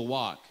usual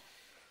walk.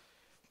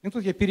 И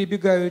тут я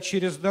перебегаю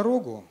через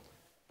дорогу,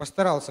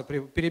 постарался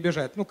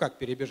перебежать, как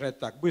перебежать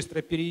так,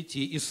 быстро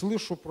перейти, и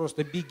слышу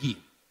просто «беги».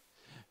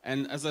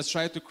 And as I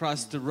tried to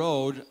cross the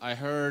road, I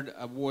heard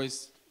a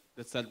voice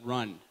that said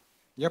run.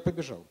 Я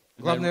побежал.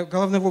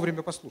 Главное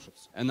вовремя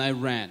послушаться. And I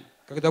ran.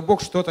 Когда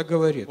Бог что-то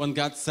говорит. When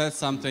God said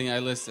something,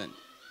 I listened.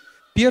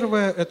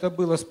 Первое, это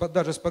было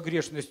даже с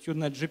погрешностью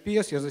на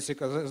GPS, я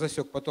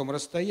засек потом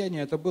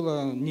расстояние, это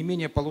было не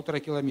менее 1,5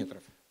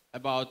 километров.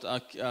 About a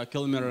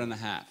kilometer and a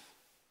half.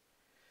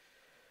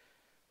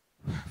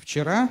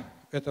 Вчера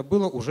это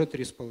было уже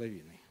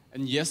 3,5.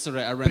 And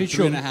yesterday I ran 3.5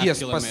 Причем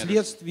без kilometers.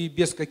 последствий,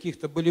 без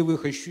каких-то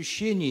болевых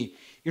ощущений.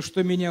 И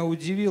что меня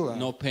удивило,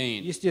 No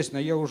pain. естественно,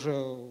 я уже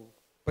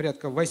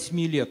порядка 8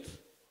 лет,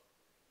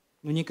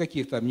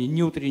 никаких там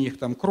ни утренних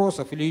там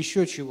кроссов или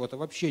еще чего-то,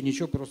 вообще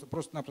ничего,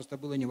 просто-напросто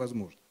было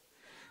невозможно.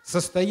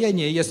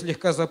 Состояние, я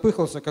слегка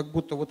запыхался, как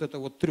будто вот эта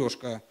вот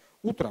трешка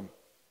утром,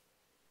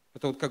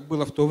 это вот как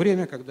было в то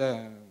время,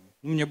 когда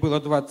мне было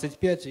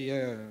 25, и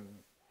я...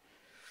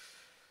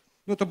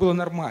 это было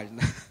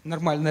нормально,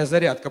 нормальная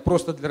зарядка,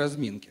 просто для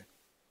разминки.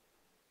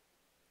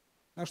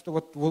 Так что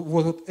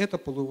вот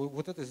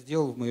это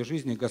сделал в моей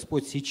жизни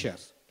Господь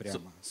сейчас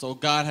прямо. So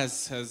God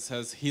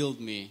has healed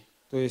me.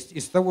 То есть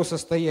из того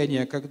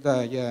состояния,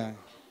 когда я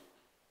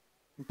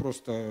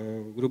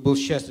просто был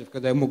счастлив,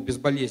 когда я мог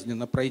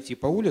безболезненно пройти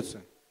по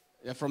улице,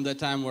 From that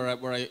time where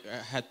I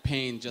had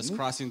pain just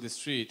crossing the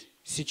street.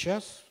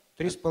 Сейчас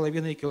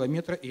 3,5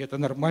 километра, и это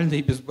нормально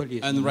и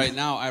безболезненно. And right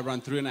now I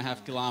run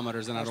 3.5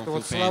 kilometers and I don't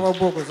feel pain. Слава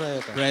Богу за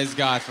это. Praise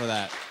God for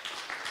that.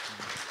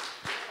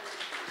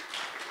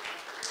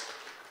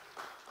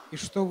 И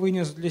что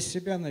вынес для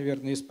себя,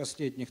 наверное, из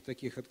последних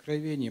таких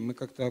откровений, мы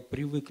как-то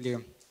привыкли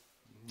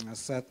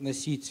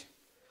соотносить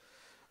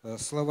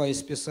слова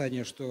из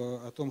Писания,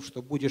 о том,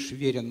 что будешь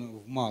верен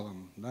в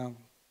малом, да,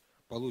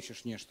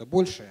 получишь нечто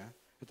большее.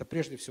 Это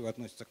прежде всего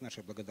относится к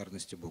нашей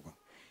благодарности Богу.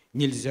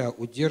 Нельзя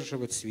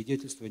удерживать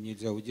свидетельство,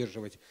 нельзя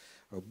удерживать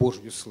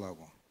Божью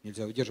славу,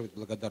 нельзя удерживать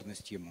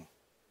благодарность Ему.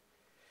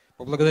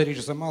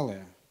 Поблагодаришь за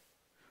малое,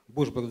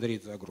 будешь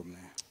благодарить за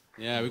огромное.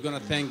 Yeah, we're going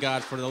to thank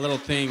God for the little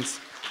things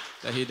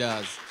that He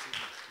does.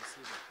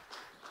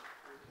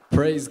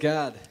 Praise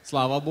God.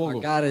 Слава Богу.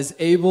 Our God is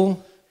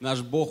able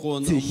Наш Бог,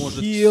 Он to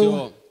может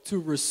heal, все.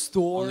 to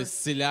restore, Он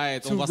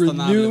исцеляет, Он to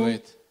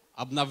восстанавливает,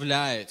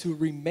 обновляет, to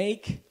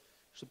remake.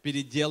 что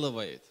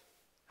переделывает.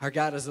 Our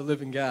God is a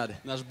living God.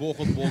 Наш Бог,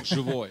 Он Бог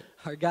живой.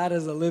 Our God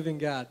is a living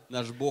God.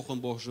 Наш Бог, Он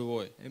Бог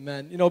живой.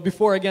 Amen.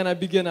 Before again I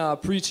begin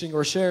preaching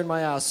or sharing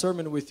my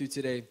sermon with you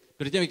today,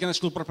 Перед тем, как я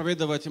начну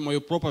проповедовать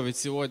мою проповедь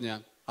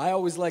сегодня, I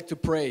always like to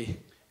pray.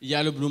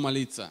 я люблю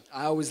молиться.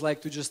 I always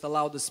like to just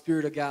allow the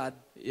Spirit of God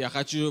Я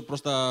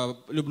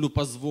люблю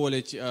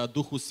позволить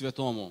Духу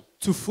Святому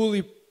to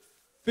fully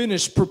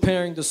finished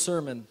preparing the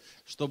sermon.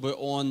 Чтобы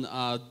он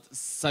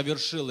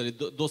совершил или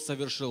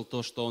досовершил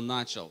то, что он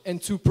начал.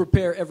 And to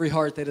prepare every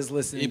heart that is И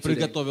listening today.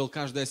 приготовил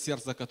каждое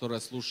сердце,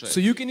 которое слушает. So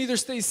you can either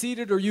stay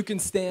seated or you can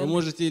Вы stand.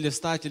 можете или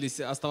встать, или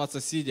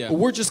оставаться сидя. But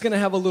we're just going to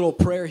have a little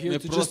prayer here Мы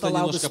to just просто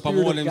allow the немножко Spirit of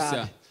God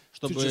помолимся, to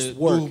чтобы just Дух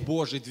work.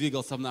 Божий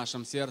двигался в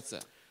нашем сердце.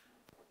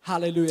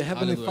 Hallelujah.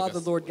 Heavenly Hallelujah, Father,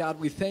 God. Lord God,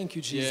 we thank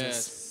you,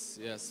 Jesus.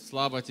 Yes.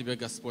 Слава Тебе,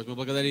 Господь. Мы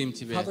благодарим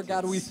Тебя, Father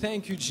God, we Отец.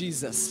 thank you,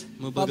 Jesus.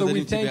 Мы Father, we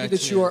благодарим thank Тебя, you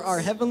that you are Отец. our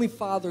Heavenly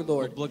Father,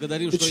 Lord.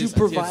 Благодарим, That что you есть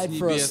Отец provide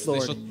for us, Небесный,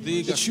 Lord. что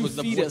Ты, That you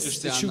Господь, feed us,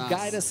 заботишься that о you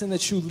guide нас. us, and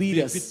that you lead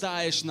Ты us.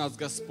 питаешь нас,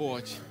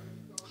 Господь.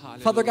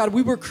 Father Аллилуйя. God,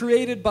 we were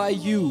created by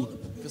you.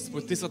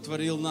 Господь, Ты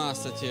сотворил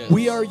нас, Отец.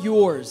 We are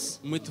yours.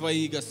 Мы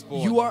Твои,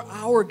 Господь. You are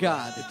our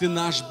God. Ты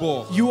наш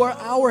Бог. You are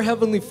our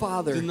Heavenly Ты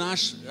Father.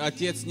 наш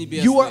Отец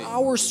You are Небесный.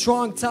 our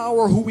strong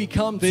tower who we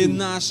come Ты to.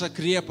 наша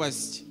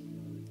крепость.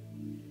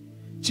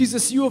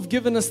 Jesus, you have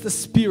given us the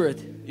Spirit.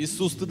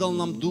 Иисус, Ты дал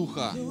нам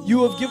Духа.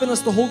 You have given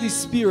us the Holy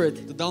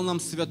Spirit, Ты дал нам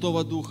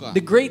Святого Духа.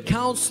 the great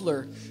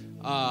counselor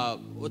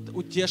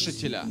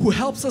Утешителя, who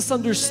helps us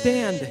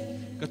understand,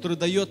 который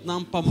дает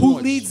нам who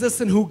помочь, leads us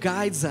and who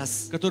guides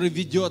us. который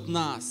ведет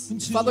нас.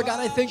 Father God,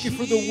 I thank you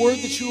for the word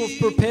that you have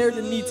prepared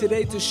in me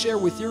today to share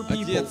with your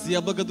people. Отец,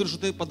 я благодарю, что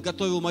Ты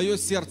подготовил мое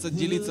сердце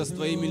делиться с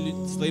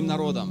Твоим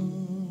народом.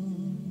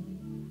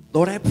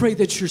 Lord, I pray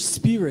that your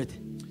Spirit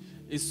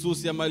Иисус,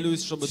 я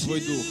молюсь, чтобы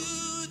Твой Дух,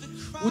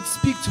 would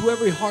speak to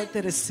every heart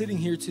that is sitting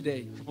here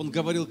today. Он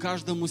говорил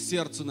каждому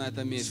сердцу на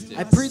этом месте.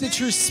 I pray that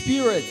your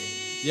Spirit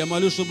Я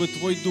молюсь, чтобы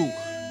Твой Дух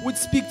would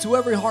speak to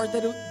every heart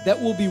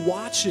that will be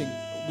watching.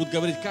 будет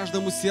говорить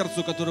каждому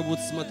сердцу, которое будет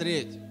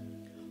смотреть.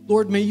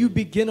 Lord, may you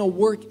begin a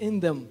work in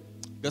them.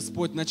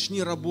 Господь,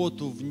 начни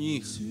работу в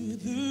них.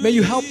 May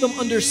you help them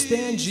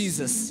understand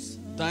Jesus.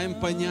 Дай им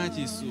понять,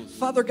 Иисус.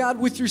 Father God,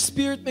 with your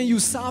Spirit, may you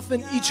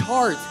soften each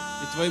heart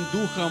И Твоим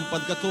Духом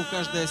подготовь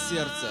каждое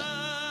сердце,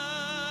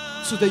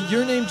 so that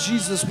your name,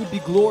 Jesus, would be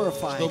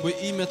glorified. чтобы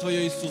имя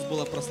Твое, Иисус,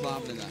 было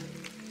прославлено.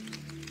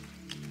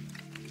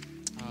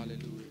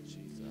 Аллилуйя,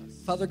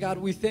 Иисус. Father God,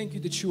 we thank you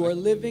that you are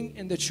living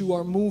and that you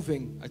are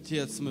moving.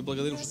 Отец, мы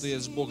благодарим, что Ты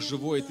есть Бог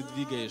живой, и Ты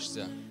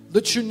двигаешься,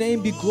 Let your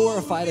name be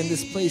glorified in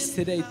this place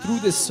today through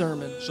this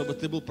sermon. чтобы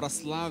Ты был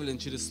прославлен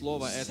через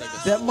Слово это,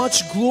 Господь. That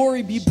much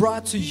glory be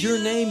brought to your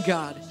name,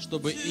 God,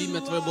 Чтобы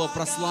имя Твое было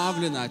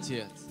прославлено,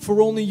 Отец.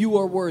 for only you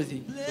are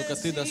worthy. Только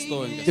Ты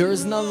достоин, Господь. There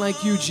is none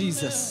like you,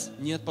 Jesus.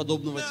 Нет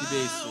подобного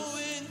Тебе, Иисус.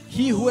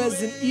 He who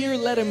has an ear,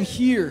 let him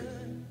hear,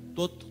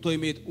 Тот, кто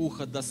имеет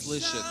ухо, да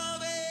слышит.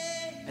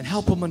 and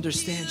help him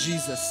understand,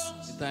 Jesus.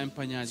 И дай им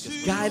понять,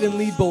 Господь. Guide and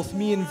lead both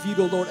me and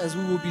Vito, Lord, as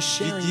we will be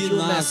sharing Веди your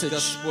нас, message.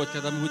 Господь,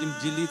 когда мы будем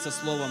делиться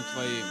Словом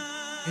Твоим.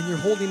 In your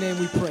holy name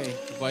we pray.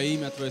 Во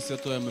имя Твое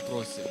святое мы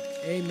просим.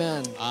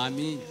 Amen.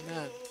 Аминь.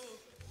 Amen.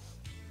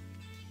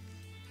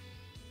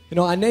 You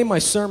know, I named my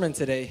sermon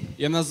today.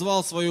 Я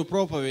назвал свою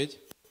проповедь.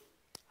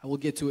 I will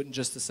get to it in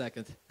just a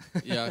second.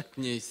 Я к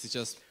ней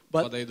сейчас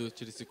But- подойду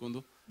через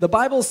секунду. The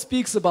Bible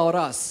speaks about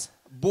us.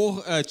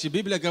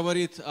 Библия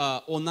говорит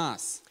о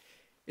нас,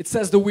 It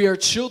says that we are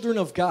children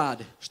of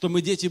God, что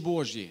мы дети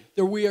Божьи,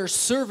 that we are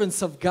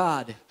servants of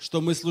God,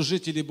 что мы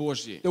служители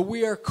Божьи, that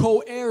we are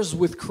co-heirs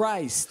with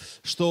Christ.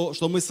 что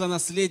мы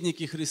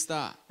сонаследники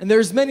Христа. And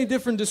there's many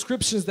different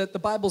descriptions that the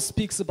Bible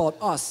speaks about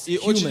us, И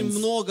очень humans.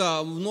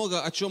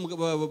 много о чем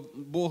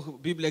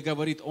Библия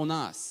говорит о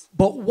нас.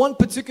 But one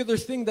particular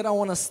thing that I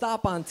want to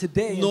stop on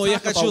today and Но я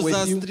talk хочу about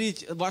with you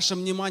заострить ваше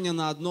внимание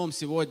на одном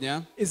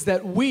сегодня. is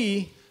that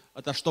we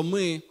Это что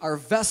мы are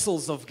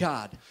vessels of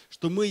God.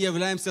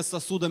 являемся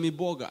сосудами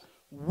Бога,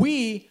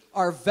 We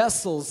are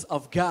vessels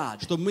of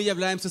God. что мы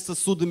являемся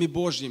сосудами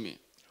Божьими.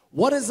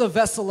 What is a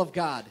vessel of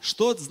God?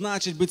 Что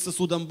значит быть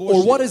сосудом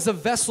Or what Божьим? is a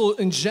vessel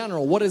in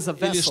general? What is a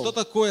Или что vessel?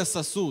 такое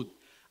сосуд?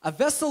 A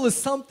vessel is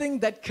something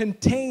that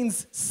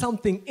contains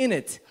something in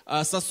it.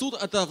 Сосуд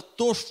 — это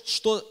то,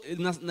 что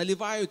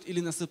наливают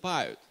или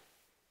насыпают.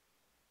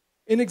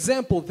 An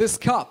example, this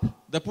cup.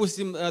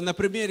 Допустим, на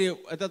примере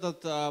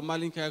эта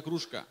маленькая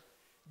кружка.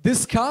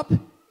 This cup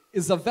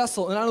is a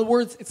vessel. In other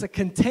words, it's a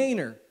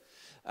container.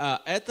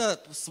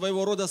 Это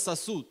своего рода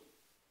сосуд.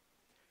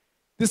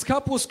 This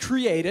cup was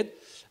created.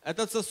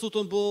 Этот сосуд,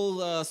 он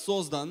был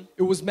создан,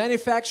 It was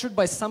manufactured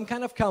by some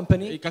kind of и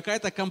company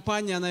какая-то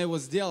компания, она его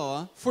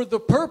сделала, for the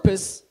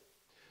purpose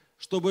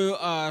чтобы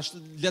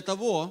для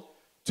того,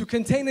 to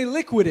contain a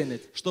liquid in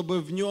it. чтобы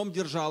в нем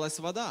держалась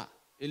вода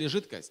или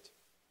жидкость.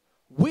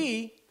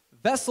 We,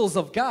 vessels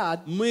of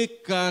God, Мы,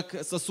 как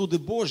сосуды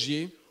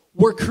Божьи,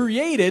 were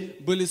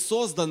created были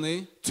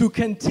созданы, to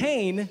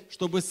contain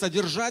чтобы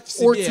содержать в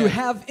or to себе,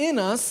 have in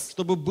us.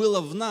 чтобы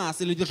было в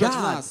нас или держать в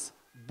God. нас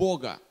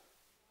Бога.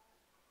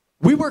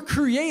 We were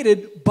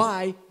created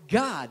by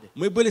God.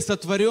 Мы были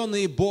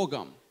сотворенные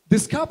Богом.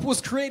 This cup was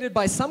created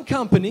by some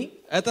company.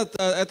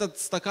 Этот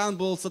стакан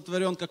был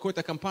сотворен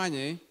какой-то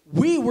компанией,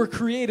 We were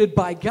created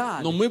by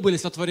но God. мы были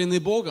сотворены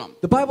Богом.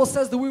 The Bible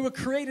says that we were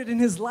created in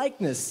His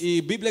likeness.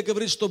 И Библия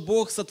говорит, что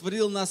Бог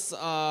сотворил нас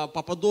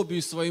по подобию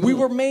We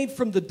were своему. made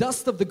from the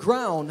dust of the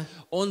ground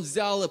Он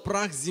взял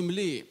прах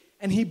земли,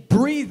 And He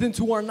breathed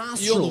into our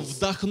И Он nostrils.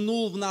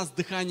 вдохнул в нас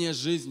дыхание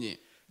жизни.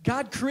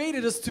 God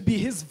created us to be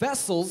His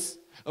vessels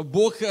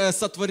Бог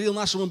сотворил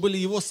нас, чтобы мы были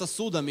Его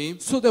сосудами,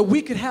 so that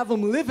we could have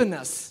Him live in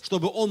us.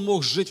 чтобы Он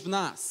мог жить в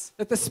нас,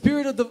 That the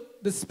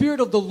Spirit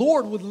of the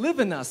Lord would live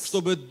in us.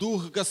 чтобы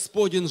Дух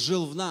Господень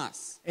жил в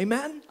нас.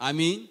 Amen?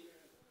 Аминь.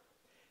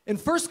 In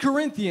 1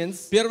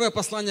 Corinthians Первое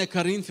послание к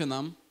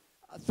Коринфянам,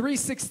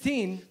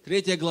 3:16,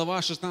 3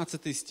 глава,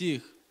 16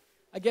 стих.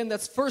 again,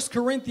 that's 1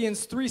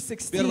 Corinthians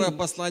Первое 3:16.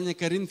 послание к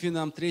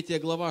Коринфянам, 3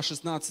 глава,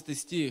 16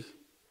 стих.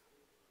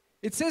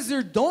 It says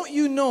there, don't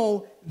you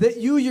know that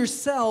you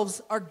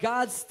yourselves are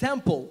God's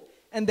temple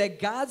and that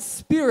God's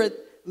Spirit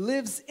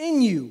lives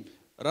in you?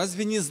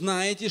 Разве не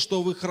знаете,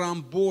 что вы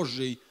храм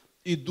Божий,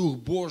 и Дух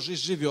Божий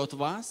живет в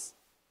вас?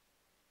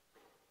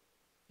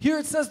 Here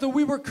it says that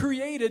we were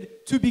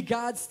created to be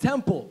God's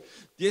temple,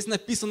 Здесь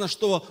написано,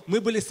 что мы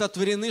были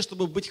сотворены,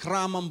 чтобы быть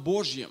храмом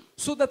Божьим,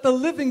 so that the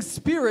living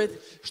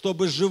Spirit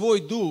чтобы живой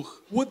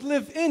Дух would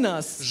live in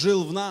us,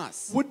 жил в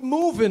нас, would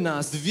move in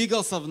us,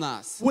 двигался в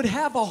нас, would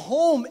have a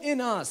home in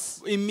us.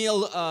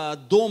 имел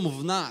дом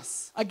в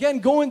нас. Again,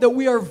 going that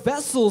we are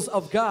vessels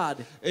of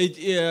God.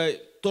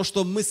 То,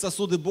 что мы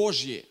сосуды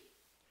Божьи.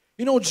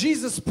 You know,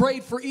 Jesus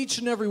prayed for each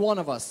and every one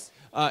of us.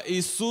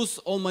 Иисус,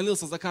 Он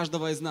молился за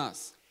каждого из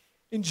нас.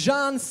 In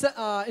John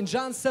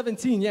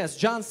 17, yes,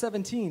 John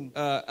 17.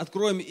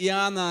 Откроем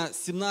Иоанна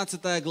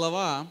 17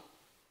 глава.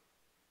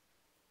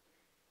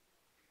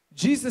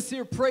 Jesus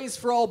here prays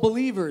for all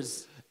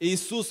believers.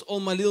 Иисус,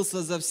 Он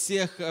молился за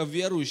всех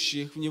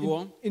верующих в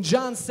Него. In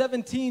John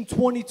 17,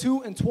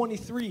 22 and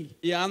 23.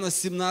 Иоанна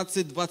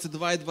 17,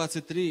 22 и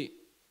 23.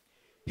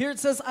 Here it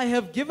says, I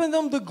have given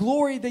them the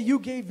glory that you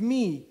gave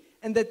me,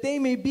 and that they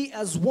may be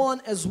as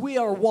one as we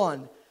are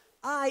one.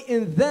 I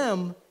in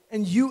them,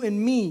 and you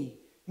in me.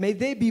 May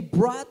they be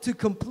brought to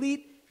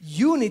complete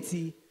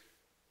unity,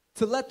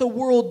 to let the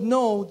world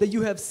know that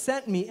you have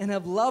sent me and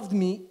have loved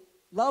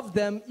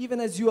them even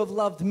as you have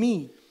loved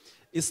me.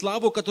 И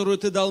славу, которую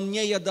Ты дал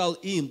мне, я дал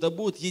им, да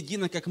будут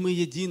едино, как мы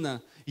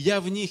едино.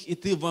 Я в них, и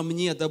Ты во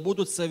мне, да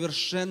будут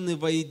совершенны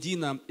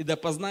воедино, и да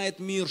познает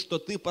мир, что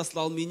Ты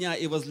послал меня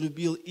и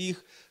возлюбил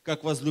их,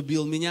 как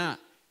возлюбил меня.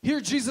 Here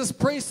Jesus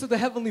prays to the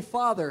Heavenly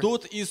Father,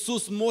 Тут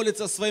Иисус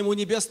молится своему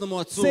небесному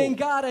Отцу, saying,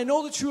 God, I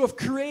know that you have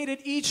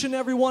created each and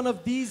every one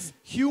of these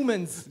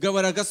humans.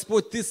 говоря,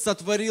 Господь, Ты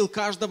сотворил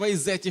каждого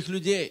из этих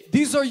людей.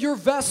 These are your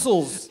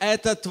vessels.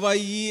 Это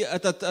Твои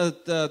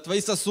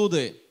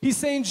сосуды. He's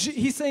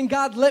saying,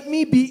 God, let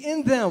me be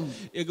in them.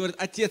 И говорит,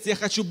 Отец, я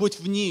хочу быть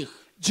в них.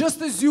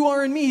 Just as you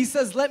are in me, He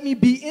says, let me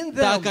be in them.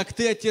 Так как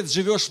Ты, Отец,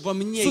 живешь во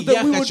мне, So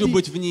я that, хочу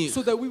быть в них.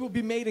 so that we will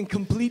be made in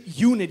complete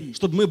unity.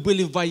 Чтобы мы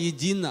были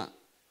воедино.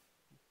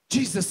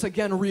 Jesus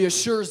again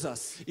reassures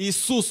us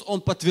Иисус, Он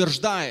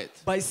подтверждает,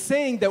 by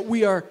saying that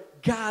we are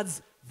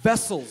God's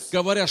vessels,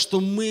 говоря,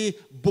 что мы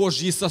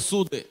Божьи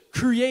сосуды,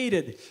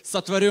 created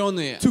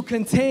сотворенные, to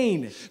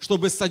contain,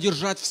 чтобы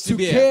содержать в to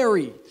себе,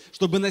 carry,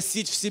 чтобы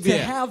носить в to себе,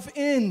 have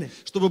in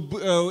чтобы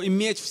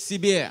иметь в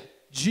себе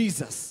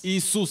Jesus,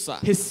 Иисуса,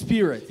 His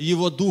Spirit,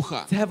 Его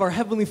Духа, to have our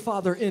Heavenly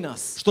Father in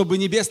us. чтобы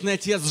Небесный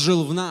Отец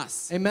жил в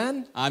нас.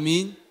 Amen?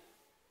 Аминь.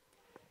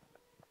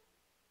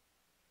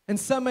 And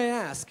some may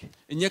ask,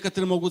 И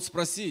некоторые могут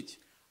спросить,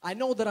 I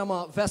know that I'm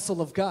a vessel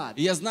of God,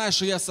 я знаю,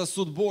 что я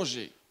сосуд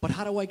Божий, but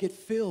how do I get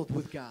filled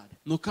with God?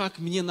 но как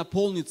мне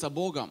наполниться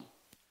Богом?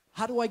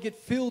 How do I get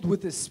filled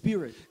with His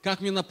Spirit?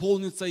 Как мне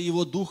наполниться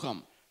Его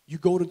Духом? You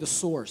go to the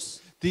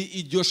source. Ты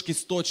идешь к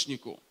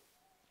источнику.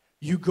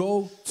 You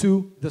go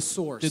to the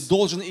Ты source.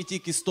 должен идти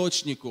к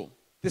источнику.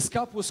 This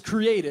cup was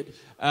created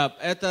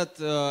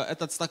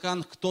Этот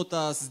стакан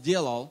кто-то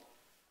сделал,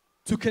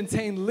 to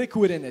contain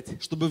liquid in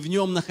it. чтобы в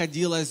нем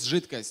находилась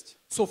жидкость.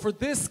 So for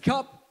this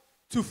cup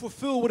to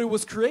fulfill what it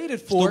was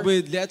created for,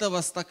 Чтобы для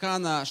этого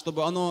стакана,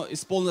 чтобы оно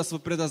исполнило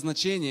свое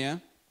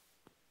предназначение,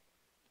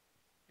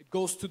 it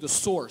goes to the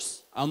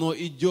source, оно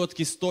идет к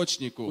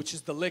источнику. which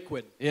is the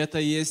liquid, И это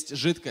есть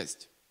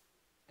жидкость.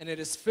 and it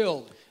is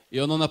filled. И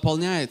оно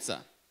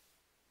наполняется.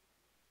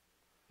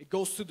 It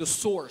goes to the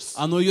source,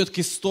 Оно идет к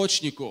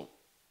источнику.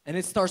 and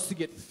it starts to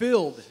get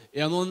filled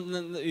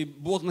И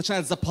Бог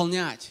начинает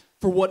заполнять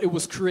for what it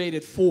was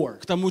created for.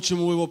 к тому,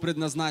 чему его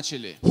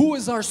предназначили. Who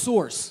is our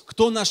source?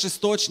 Кто наш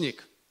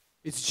источник?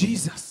 It's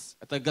Jesus.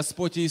 Это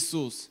Господь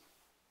Иисус.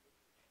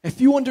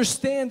 If you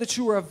understand that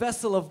you are a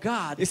vessel of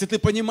God, Если ты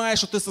понимаешь,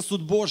 что ты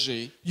сосуд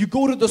Божий, you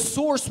go to the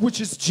source, which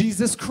is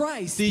Jesus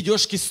Christ. ты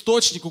идешь к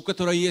источнику,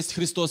 который есть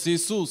Христос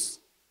Иисус.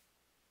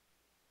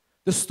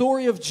 The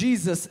story of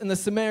Jesus and the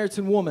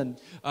Samaritan woman.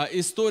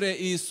 История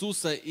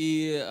Иисуса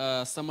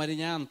и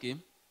самарянки.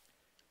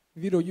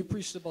 Vito, you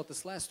preached about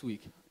this last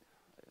week.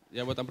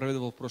 Я об этом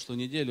проповедовал в прошлую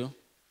неделю.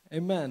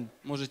 Amen.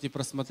 Можете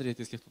просмотреть,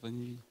 если кто-то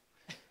не видел.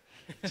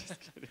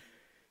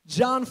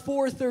 John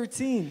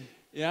 4:13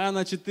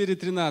 Иоанна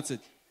 4:13.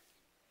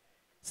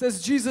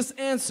 says, Jesus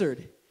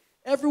answered,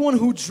 everyone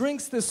who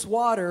drinks this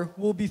water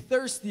will be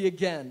thirsty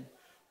again,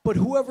 but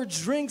whoever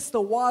drinks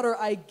the water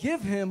I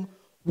give him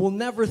will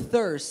never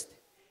thirst.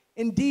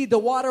 Indeed, the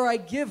water I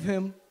give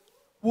him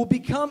will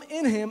become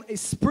in him a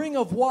spring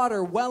of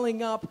water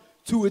welling up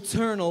to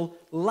eternal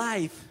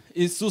life.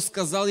 Иисус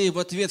сказал ей в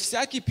ответ: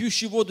 «Всякий,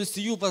 пьющий воду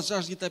сию,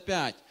 возжаждет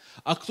опять.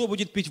 А кто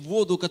будет пить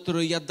воду,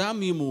 которую я дам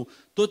ему,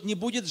 тот не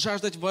будет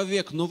жаждать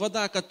вовек, но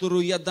вода,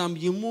 которую я дам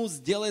ему,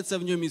 сделается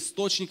в нем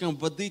источником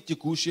воды,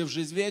 текущей в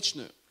жизнь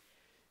вечную».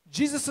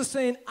 Jesus is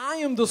saying, I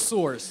am the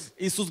source.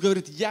 Иисус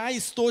говорит: «Я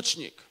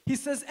источник». He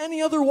says, any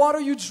other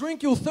water you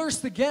drink, you'll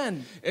thirst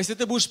again. Если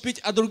ты будешь пить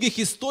от других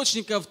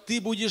источников,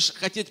 ты будешь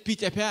хотеть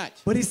пить опять.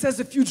 But he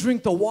says, if you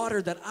drink the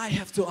water that I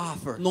have to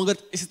offer, Но он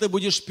говорит, если ты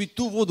будешь пить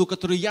ту воду,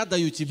 которую я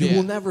даю you will тебе,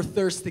 never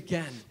thirst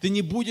again. ты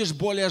не будешь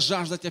более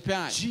жаждать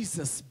опять.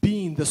 Jesus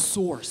being the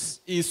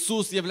source,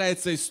 Иисус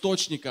является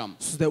источником,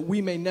 so that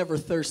we may never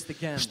thirst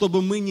again.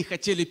 чтобы мы не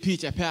хотели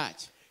пить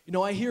опять. You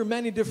know, I hear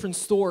many different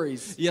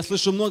stories. Я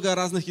слышу много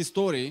разных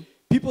историй.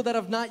 People that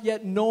have not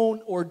yet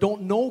known or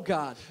don't know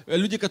God,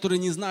 Люди, которые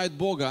не знают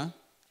Бога,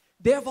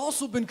 they have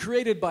also been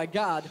created by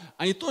God,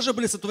 они тоже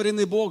были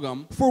сотворены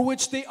Богом, for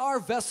which they are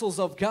vessels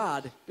of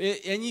God.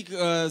 и они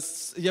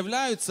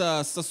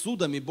являются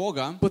сосудами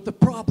Бога. But the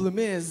problem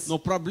is Но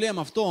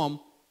проблема в том,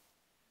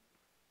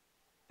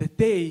 that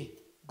they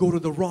go to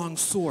the wrong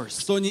source.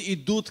 что они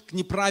идут к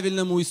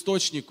неправильному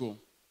источнику.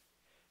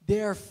 They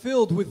are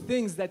filled with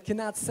things that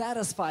cannot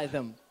satisfy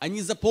them.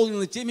 Они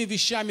заполнены теми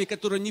вещами,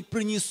 которые не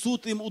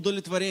принесут им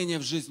удовлетворения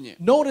в жизни.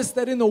 Notice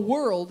that in the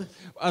world,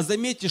 А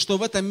заметьте, что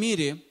в этом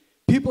мире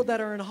people that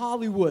are in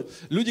Hollywood,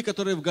 люди,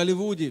 которые в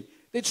Голливуде,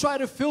 they try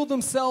to fill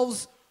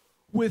themselves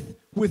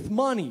with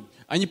money.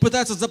 они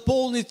пытаются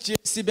заполнить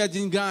себя They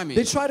деньгами.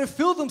 try to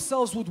fill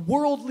themselves with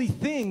worldly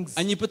things,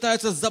 Они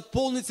пытаются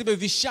заполнить себя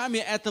вещами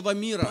этого but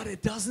мира.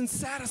 it doesn't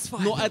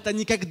satisfy Но them. это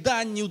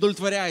никогда не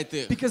удовлетворяет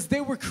их. Because they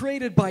were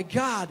created by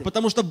God.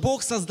 Потому что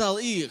Бог создал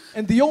их.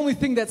 And the only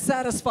thing that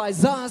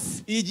satisfies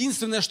us И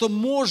единственное, что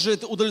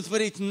может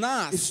удовлетворить is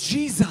нас,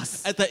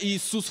 Jesus. это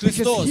Иисус Because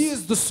Христос. He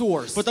is the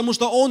source. Потому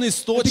что Он Because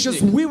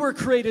источник. we were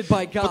created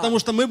by Потому God.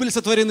 что мы были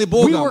сотворены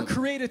We were Богом.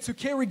 created to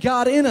carry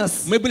God in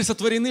us. Мы были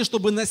сотворены,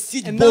 чтобы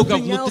носить And Бога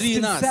nothing else внутри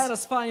can нас.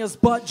 satisfy us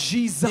but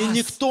Jesus. И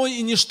никто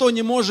и ничто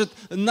не может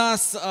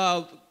нас,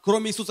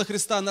 кроме Иисуса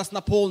Христа, нас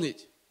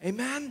наполнить.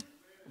 Amen?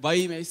 Во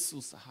имя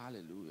Иисуса.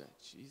 Аллилуйя.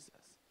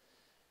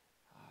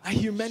 I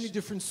hear many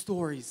different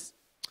stories.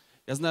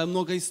 Я знаю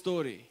много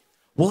историй.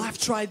 Well, I've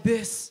tried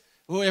this.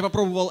 О, я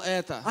попробовал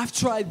это. I've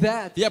tried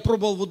that. Я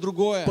пробовал вот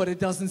другое. But it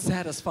doesn't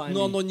satisfy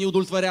Но me. оно не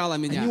удовлетворяло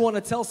And меня. you want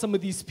to tell some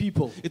of these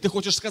people, И ты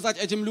хочешь сказать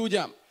этим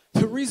людям,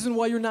 the reason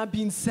why you're not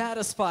being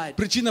satisfied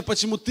причина,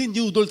 почему ты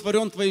не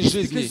удовлетворен в твоей is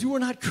жизни. because you were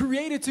not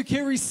created to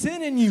carry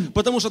sin in you.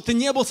 Потому что ты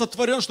не был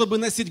сотворен, чтобы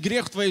носить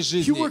грех в твоей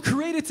You were жизни.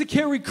 created to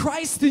carry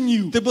Christ in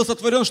you. Ты был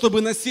сотворен, чтобы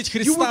носить You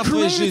Христа were в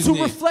твоей created to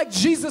жизни. reflect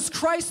Jesus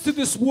Christ to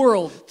this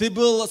world. Ты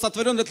был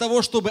сотворен для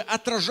того, чтобы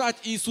отражать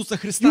Иисуса You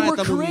Христа were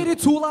этому миру. created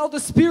to allow the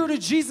Spirit of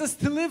Jesus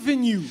to live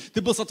in you. Ты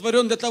был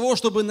сотворен для того,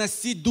 чтобы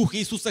носить Дух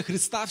Иисуса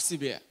Христа в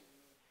себе.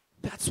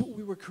 That's what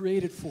we were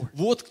created for.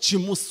 Вот к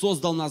чему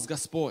создал нас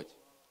Господь.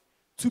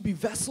 To be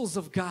vessels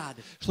of God.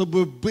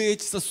 Чтобы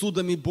быть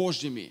сосудами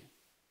Божьими.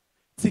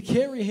 To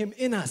carry Him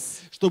in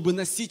us. Чтобы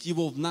носить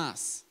Его в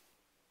нас.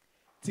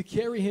 To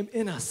carry Him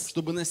in us.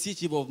 Чтобы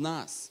носить Его в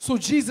нас. So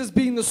Jesus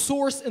being the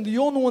source and the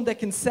only one that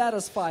can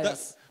satisfy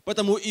us.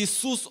 Поэтому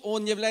Иисус,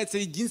 Он является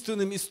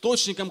единственным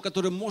источником,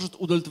 который может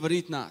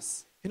удовлетворить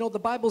нас. You know, the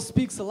Bible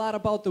speaks a lot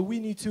about that we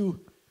need to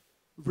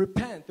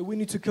repent, that we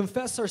need to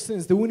confess our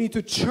sins, that we need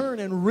to churn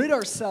and rid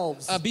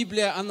ourselves. А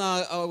Библия,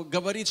 она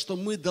говорит, что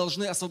мы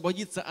должны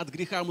освободиться от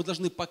греха, мы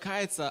должны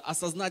покаяться,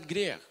 осознать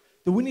грех.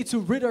 That we need to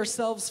rid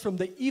ourselves from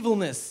the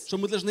evilness. Что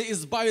мы должны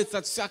избавиться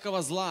от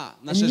всякого зла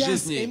в And нашей yes,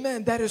 жизни.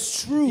 amen, that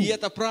is true. И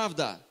это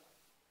правда.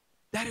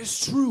 That is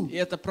true. И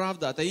это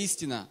правда, это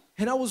истина.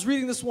 And I was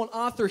reading this one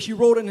author, he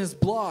wrote in his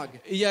blog.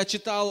 И я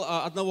читал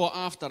одного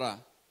автора.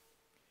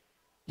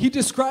 He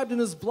described in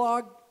his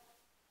blog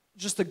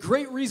just a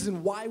great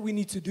reason why we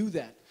need to do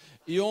that.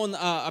 И он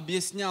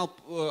объяснял,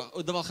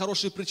 давал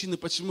хорошие причины,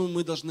 почему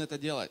мы должны это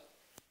делать.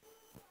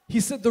 He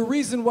said the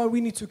reason why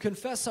we need to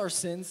confess our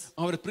sins,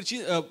 Он говорит,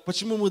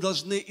 почему мы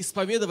должны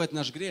исповедовать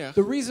наш грех,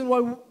 the reason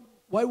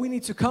why we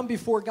need to come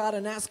before God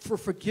and ask for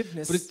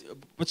forgiveness,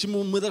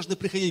 почему мы должны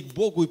приходить к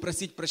Богу и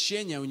просить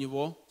прощения у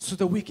Него, so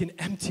that we can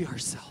empty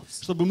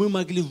ourselves. чтобы мы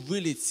могли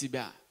вылить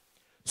себя,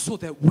 So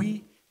that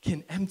we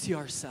can empty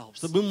ourselves.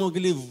 чтобы мы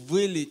могли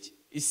вылить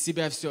из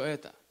себя все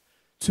это,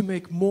 To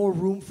make more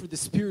room for the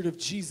Spirit of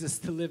Jesus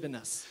to live in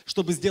us.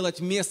 чтобы сделать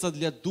место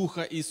для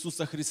Духа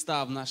Иисуса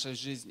Христа в нашей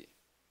жизни.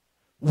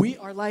 We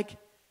are like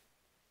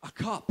a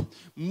cup.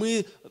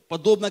 Мы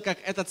подобно как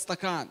этот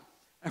стакан.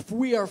 If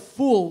we are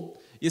full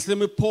Если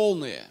мы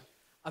полные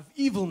of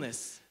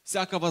evilness,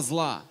 всякого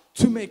зла,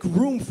 to make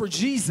room for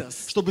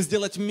Jesus, чтобы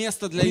сделать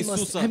место для we must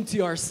Иисуса, empty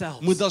ourselves.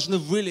 мы должны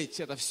вылить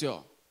это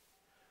все.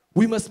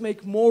 We must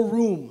make more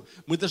room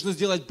Мы должны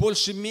сделать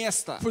больше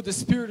места, for the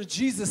Spirit of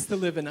Jesus to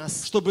live in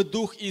us, чтобы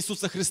Дух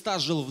Иисуса Христа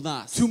жил в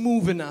нас, to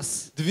move in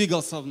us.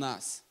 двигался в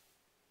нас.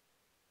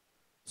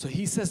 So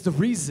he says the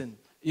reason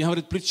И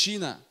говорит,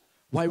 причина,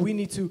 Why we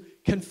need to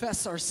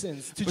confess our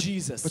sins to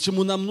Jesus.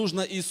 Почему нам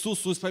нужно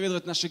Иисусу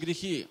исповедовать наши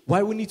грехи?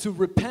 Why we need to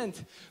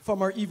repent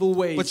from our evil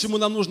ways. Почему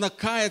нам нужно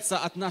каяться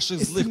от наших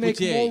It's to злых make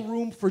путей? more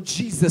room for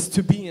Jesus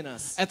to be in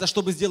us. Это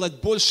чтобы сделать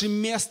больше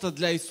места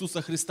для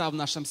Иисуса Христа в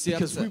нашем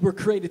Because we сердце. were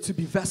created to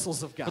be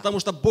vessels of God. Потому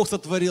что Бог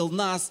сотворил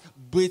нас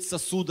быть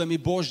сосудами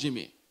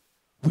Божьими.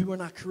 We were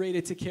not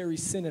created to carry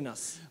sin in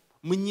us,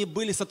 Мы не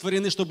были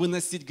сотворены, чтобы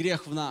носить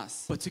грех в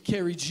нас, but to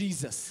carry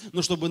Jesus.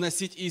 но чтобы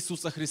носить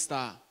Иисуса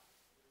Христа.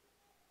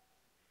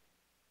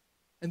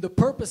 And the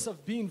purpose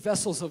of being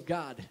vessels of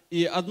God,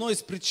 И одной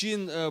из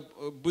причин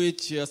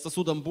быть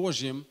сосудом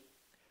Божьим,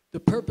 the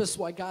purpose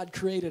why God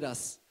created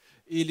us,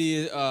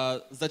 или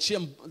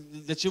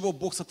для чего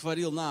Бог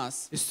сотворил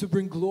нас, is to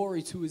bring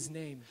glory to His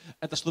name.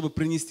 это чтобы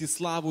принести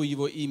славу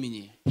Его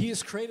имени. He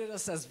has created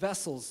us as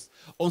vessels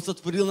Он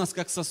сотворил нас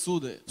как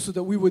сосуды, so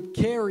that we would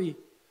carry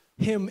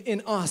Him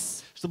in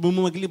us. чтобы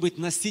мы могли быть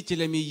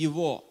носителями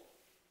Его.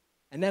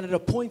 And at an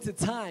appointed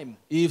time,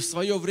 И в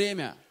свое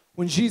время,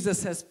 when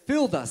Jesus has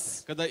filled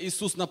us, когда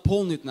Иисус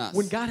наполнит нас,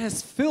 when God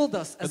has filled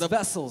us as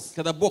vessels,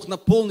 когда Бог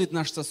наполнит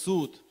наш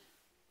сосуд,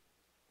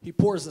 He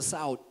pours us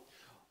out.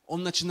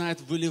 Он начинает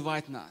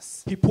выливать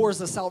нас. He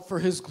pours us out for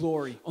His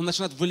glory. Он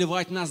начинает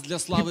выливать нас для He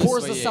славы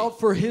pours us Своей. out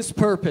for His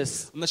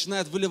purpose, Он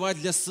начинает выливать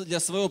для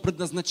своего so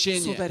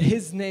предназначения, that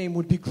His name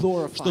would be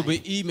чтобы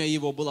glorified. имя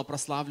Его было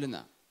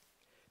прославлено.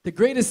 The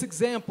greatest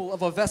example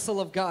of a vessel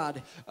of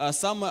God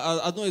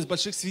Одно из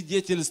больших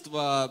свидетельств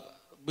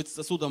быть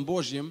сосудом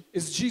Божьим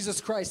is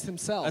Jesus Christ —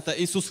 Himself. это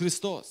Иисус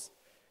Христос.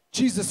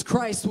 Jesus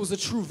Christ was a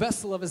true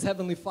vessel of His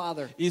Heavenly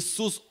Father.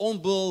 Иисус, Он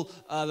был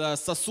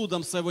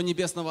сосудом своего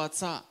Небесного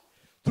Отца.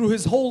 Through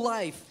His whole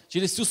life,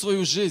 Через всю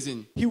свою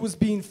жизнь He was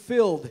being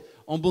filled.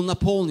 Он был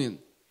наполнен,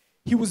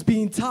 He was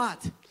being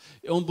taught.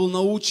 и Он был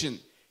научен.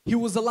 He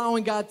was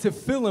allowing God to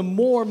fill Him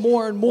more and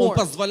more and Он more.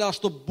 позволял,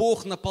 чтобы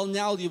Бог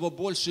наполнял Его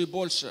больше и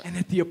больше. And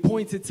at the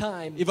appointed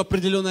time, И в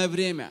определенное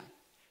время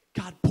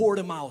God poured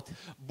Him out.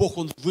 Бог,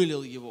 Он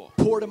вылил Его.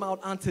 Poured Him out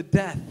unto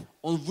death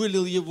Он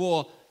вылил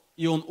Его,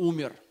 и Он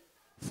умер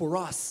for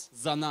us,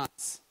 за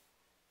нас,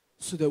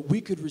 so that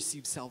we could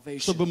receive salvation.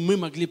 чтобы мы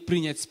могли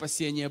принять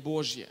спасение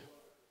Божье.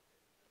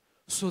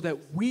 So that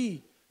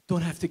we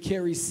don't have to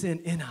carry sin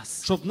in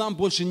us. Чтобы нам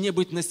больше не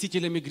быть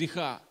носителями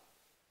греха.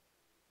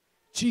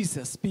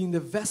 Jesus, being the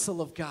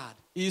vessel of God,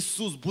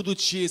 Иисус,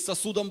 будучи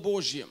сосудом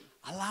Божьим,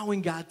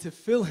 allowing God to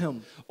fill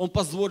Him, Он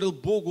позволил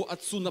Богу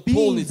Отцу being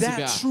наполнить that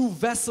себя. true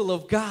vessel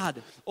of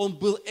God. Он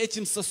был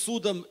этим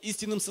сосудом,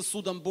 истинным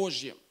сосудом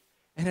Божьим.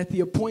 And at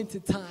the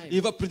appointed И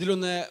time, в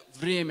определенное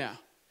время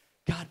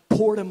God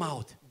poured Him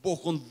out.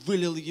 Бог, Он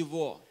вылил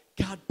Его.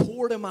 God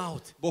poured Him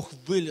out Бог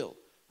вылил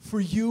for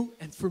you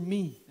and for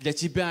me, для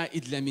тебя и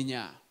для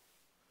меня.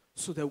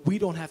 so that we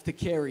don't have to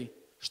carry,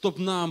 Чтобы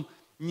нам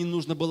не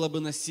нужно было бы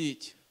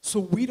носить. so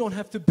we don't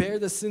have to bear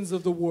the sins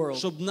of the world,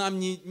 Чтобы нам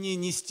не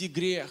нести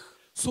грех.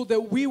 so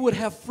that we would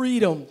have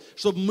freedom.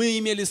 Чтобы мы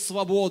имели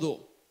свободу.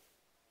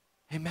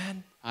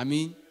 Amen.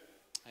 Аминь.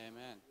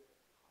 Amen.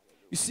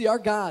 You see, our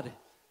God,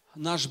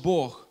 Наш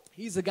Бог,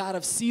 He's a God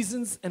of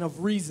seasons and of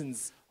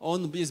reasons.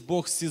 Он есть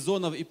Бог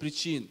сезонов и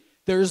причин.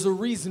 There is a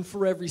reason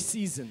for every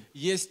season.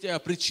 Есть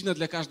причина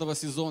для каждого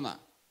сезона.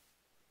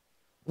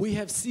 We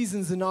have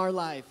seasons in our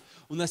life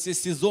У нас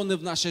есть сезоны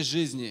в нашей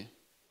жизни,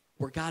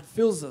 where God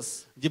fills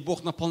us, где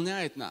Бог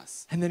наполняет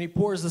нас, and then He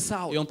pours us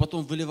out, и Он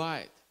потом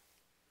выливает.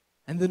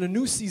 and then a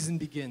new season И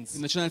begins,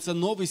 начинается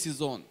новый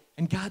сезон,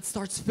 and God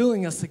starts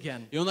filling us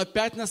again. и Он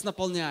опять нас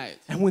наполняет.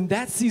 And when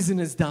that season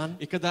is done,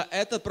 И когда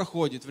это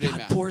проходит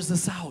время, God pours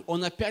us out.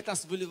 Он опять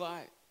нас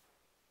выливает.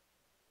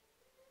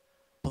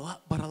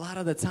 But a lot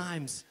of the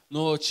times,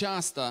 Но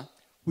часто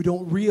we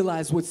don't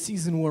realize what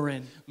season we're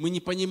in. мы не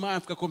понимаем,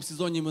 в каком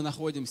сезоне мы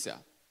находимся.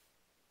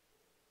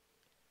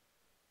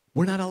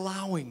 We're not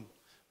allowing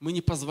Мы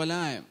не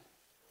позволяем,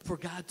 for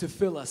God to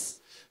fill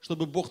us.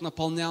 чтобы Бог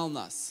наполнял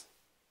нас.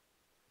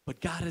 But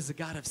God is a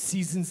God of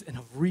seasons and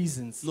of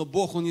reasons. Но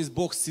Бог, Он есть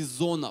Бог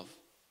сезонов.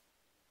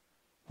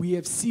 We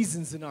have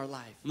seasons in our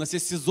life. У нас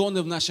есть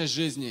сезоны в нашей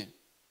жизни.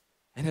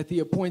 And at the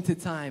appointed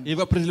time, И в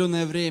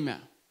определенное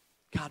время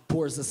God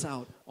pours us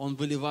out. Он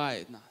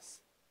выливает нас.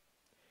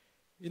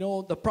 You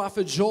know, the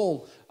prophet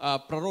Joel,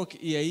 Пророк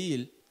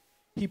Иаиль,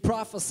 he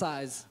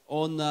prophesies,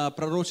 он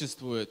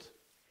пророчествует,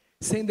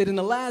 saying that in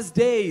the last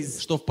days,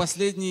 что в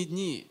последние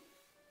дни,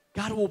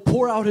 God will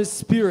pour out His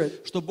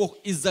Spirit что Бог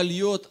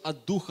изольет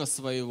от Духа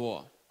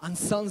Своего on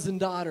sons and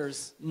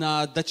daughters,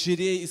 на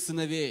дочерей и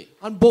сыновей,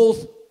 on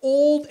both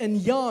old and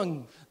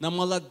young. на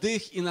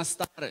молодых и на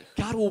старых.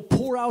 God will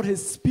pour out His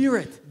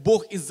Spirit.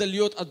 Бог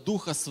изольет от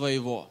Духа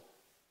Своего.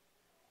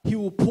 He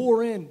will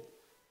pour in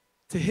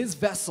to His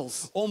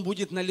vessels. Он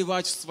будет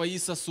наливать в свои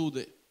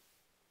сосуды.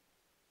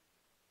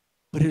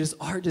 But it is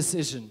our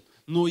decision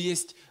Но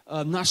есть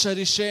наше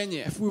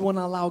решение, if we want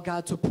to allow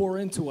God to pour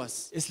into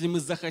us. если мы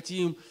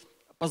захотим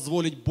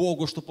позволить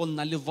Богу, чтобы Он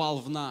наливал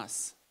в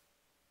нас,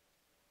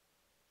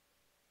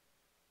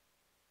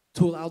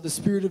 To allow the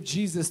Spirit of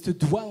Jesus to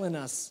dwell in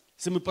us.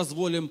 если мы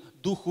позволим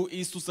Духу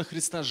Иисуса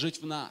Христа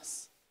жить в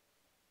нас.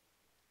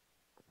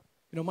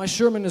 You know, my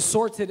sermon is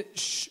short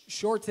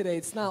today.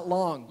 It's not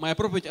long. Моя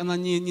проповедь, она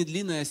не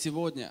длинная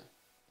сегодня.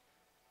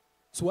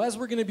 So as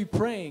we're going to be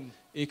praying,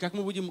 И когда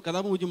мы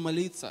будем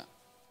молиться,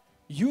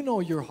 you know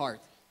your heart.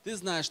 ты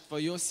знаешь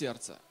твое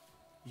сердце.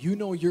 You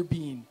know your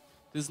being.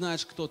 Ты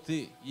знаешь, кто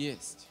ты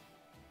есть.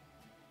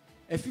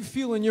 If you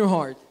feel in your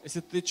heart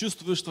Если ты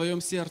чувствуешь в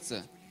твоем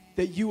сердце,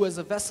 that you as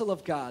a vessel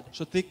of God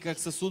что ты как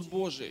сосуд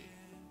Божий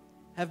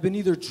have been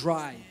either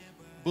dry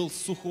был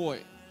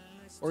сухой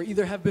or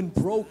either have been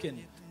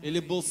broken, или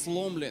был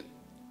сломлен,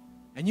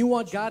 and you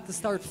want God to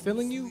start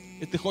filling you,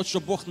 и ты хочешь,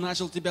 чтобы Бог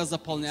начал тебя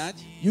заполнять,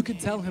 you can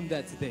tell Him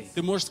that today.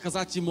 ты можешь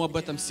сказать Ему об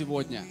этом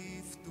сегодня.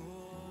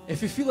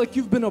 If you feel like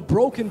you've been a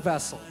broken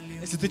vessel,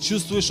 Если ты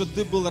чувствуешь, что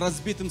ты был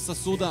разбитым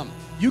сосудом,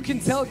 you can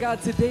tell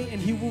God today and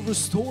He will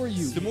restore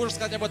you. ты можешь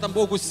сказать об этом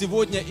Богу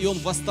сегодня, и Он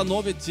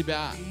восстановит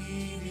тебя.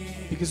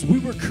 Because we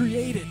were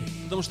created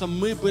Потому что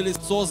мы были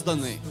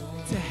созданы,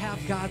 to have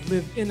God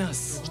live in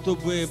us,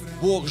 чтобы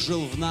Бог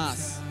жил в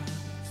нас,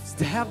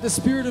 to have the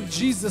Spirit of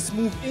Jesus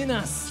move in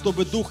us.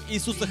 чтобы Дух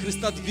Иисуса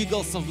Христа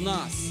двигался в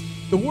нас.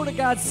 The Word of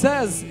God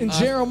says in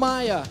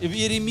Jeremiah, И в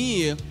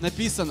Иеремии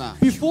написано,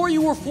 before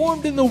you were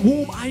formed in the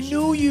womb, I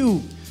knew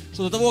you.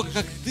 что до того,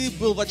 как ты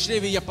был во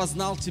чреве, я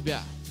познал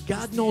тебя.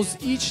 God knows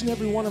each and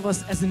every one of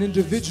us as an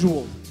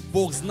individual.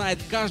 Бог знает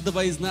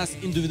каждого из нас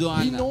He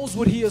индивидуально. knows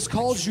what He has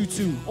called you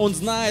to. Он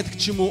знает, к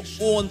чему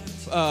Он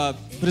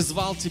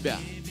призвал тебя.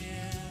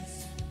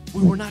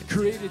 We were not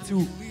created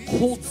to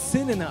hold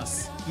sin in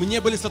us. Мы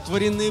не были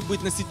сотворены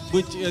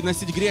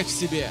носить грех в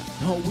себе.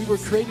 No, we were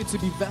created to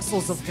be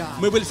vessels of God.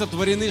 Мы были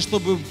сотворены,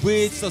 чтобы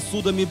быть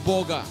сосудами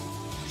Бога.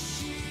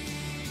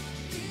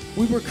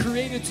 We were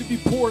created to be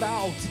poured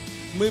out.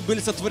 Мы были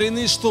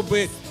сотворены,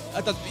 чтобы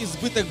этот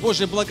избыток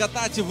Божьей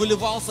благодати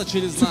выливался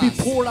через To be нас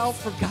poured out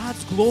for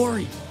God's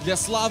glory. для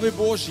славы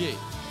Божьей,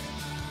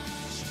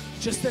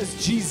 Just as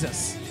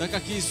Jesus так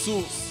как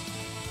Иисус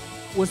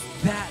was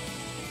that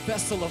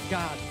vessel of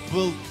God.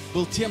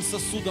 был тем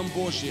сосудом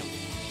Божьим.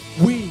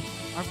 We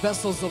are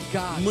vessels of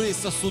God Мы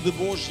сосуды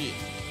Божьи,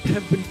 that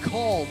have been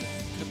called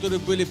которые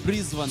были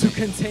призваны, to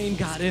contain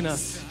God in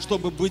us.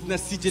 чтобы быть So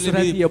that the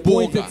носителями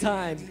appointed Бога,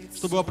 time,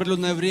 чтобы в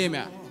определенное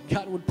время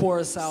God would pour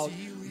us out.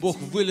 Бог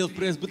вылил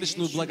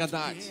преизбыточную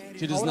благодать I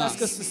через want to нас.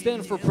 ask us to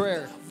stand for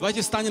prayer.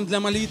 Давайте встанем для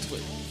молитвы.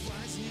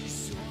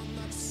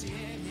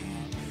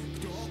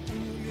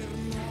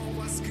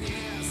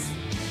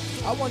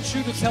 I want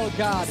you to tell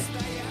God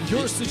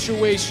your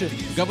situation.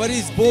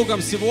 Говори с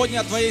Богом сегодня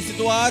о твоей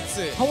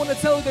ситуации. I want to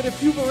tell you that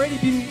if you've already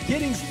been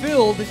getting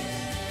filled,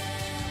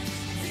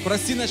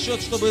 Проси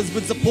насчет, чтобы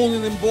быть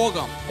заполненным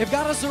Богом. if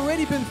God has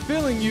already been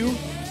filling you,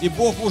 И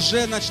Бог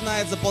уже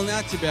начинает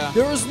заполнять тебя.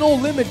 there is no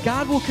limit.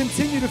 God will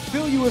continue to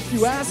fill you if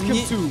you ask Him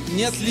to.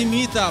 Нет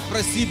лимита.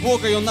 Проси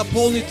Бога, и Он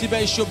наполнит тебя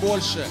еще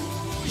больше.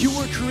 You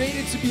were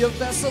created to be a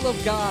vessel of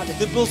God.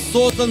 Ты был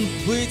создан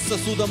быть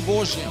сосудом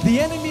Божьим. The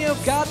enemy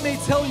of God may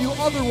tell you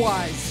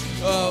otherwise,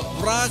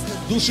 Враг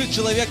души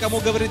человека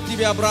мог говорить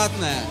тебе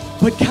обратное.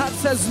 but God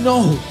says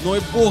no. Но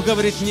и Бог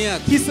говорит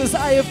нет. He says,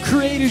 I have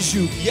created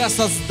you Я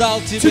создал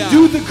to тебя,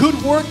 do the good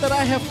work that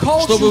I have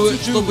called you to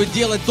do. чтобы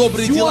делать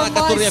добрые You дела, are my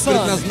которые я son.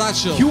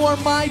 предназначил. You are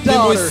my Ты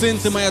мой daughter. сын,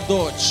 ты моя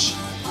дочь.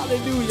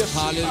 Hallelujah.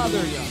 Father.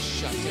 Аллилуйя.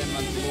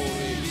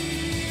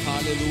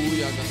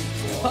 Аллилуйя, Господь.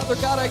 Father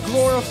God, I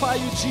glorify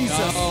you, Jesus.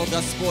 О,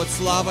 Господь,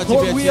 слава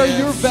Lord, тебе, we are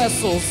your Отец.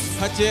 vessels.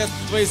 Отец,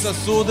 твои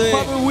сосуды,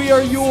 Father, we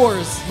are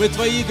yours. мы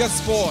твои,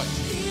 Господь.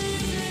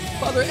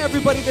 Father,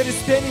 everybody that is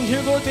standing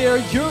here, Lord, they are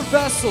your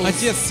vessels.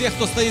 Отец, всех,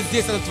 кто стоит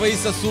здесь, это твои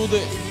сосуды.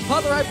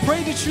 Father, I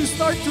pray that you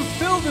start to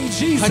fill them,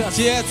 Jesus.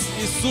 Отец,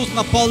 Иисус,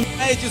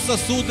 наполняй эти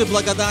сосуды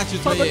благодатью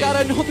Father Твоей. God,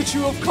 I know that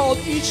you have called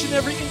each and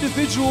every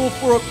individual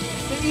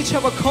they each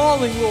have a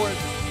calling, Lord.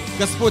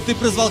 Господь, Ты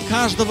призвал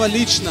каждого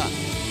лично.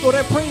 Lord,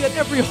 I pray that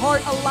every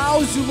heart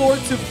allows you, Lord,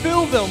 to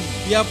fill them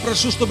Я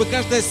прошу, чтобы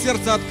каждое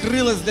сердце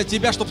открылось для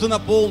Тебя, чтобы Ты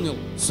наполнил.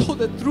 so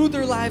that through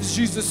their lives,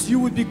 Jesus, you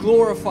would be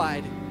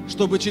glorified.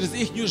 Чтобы через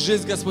их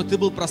жизнь, Господь, Ты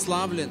был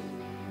прославлен.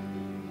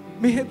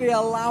 May they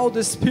allow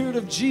the Spirit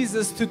of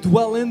Jesus to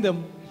dwell in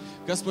them.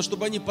 Господь,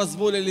 чтобы они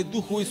позволили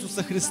Духу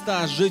Иисуса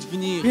Христа жить в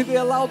них. May they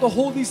allow the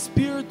Holy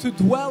Spirit to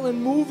dwell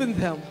and move in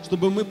them.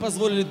 Чтобы мы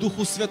позволили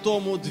Духу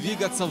Святому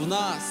двигаться в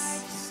нас.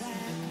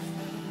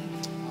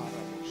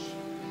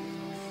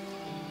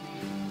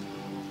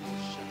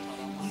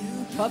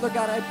 Father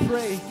God, I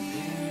pray,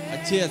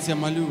 Отец, я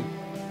молю,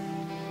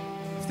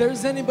 if there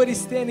is anybody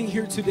standing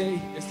here today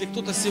если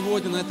кто-то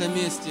сегодня на этом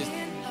месте,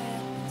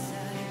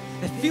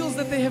 that feels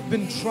that they have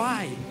been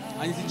tried,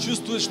 они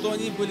чувствуют, что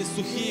они были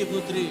сухие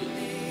внутри,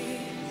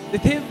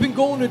 that they have been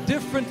going to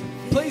different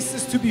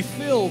places to be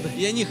filled,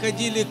 и они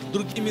ходили к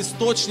другим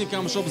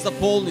источникам, чтобы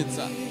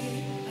заполниться.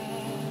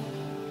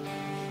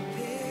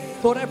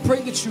 Lord, I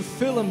pray that you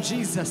fill them,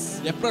 Jesus.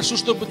 Я прошу,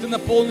 чтобы Ты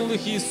наполнил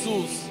их,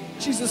 Иисус,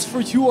 Jesus, for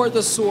you are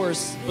the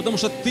source. потому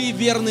что Ты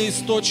верный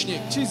источник.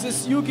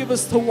 Jesus, you give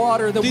us the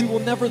water that we will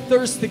never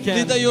thirst Ты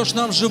again. даешь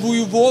нам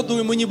живую воду,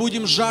 и мы не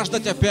будем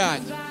жаждать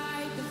опять.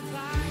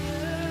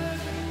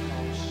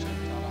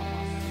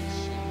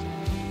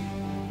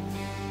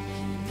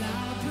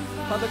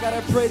 Father God,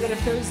 I pray that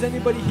if there is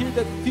anybody here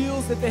that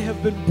feels that they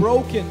have been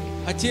broken,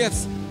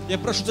 Отец, я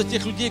прошу за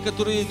тех людей,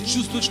 которые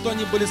чувствуют, что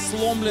они были they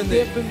сломлены,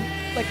 have been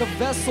like a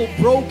vessel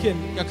broken.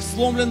 как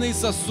сломленный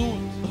сосуд.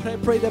 Lord, I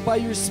pray that by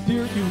your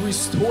Spirit you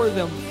restore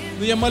them.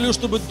 Но я молю,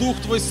 чтобы Дух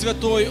Твой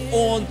Святой,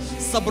 Он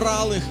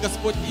собрал их,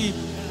 Господь, и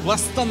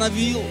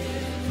восстановил.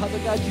 Father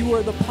God, you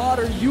are the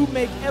potter. You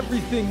make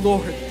everything,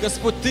 Lord.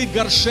 Господь, Ты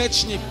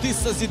горшечник, Ты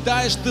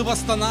созидаешь, Ты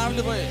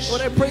восстанавливаешь.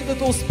 Lord, I pray that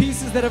those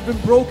pieces that have been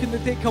broken,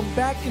 that they come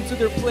back into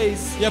their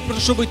place. Я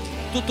прошу, чтобы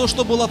то,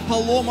 что было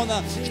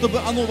поломано, чтобы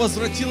оно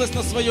возвратилось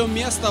на свое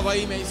место во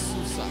имя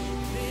Иисуса.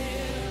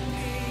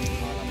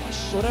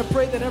 Lord, I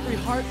pray that every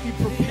heart be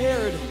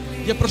prepared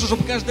Я прошу,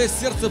 чтобы каждое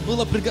сердце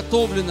было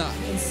приготовлено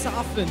and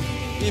softened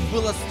и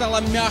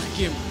стало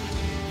мягким,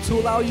 to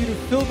allow you to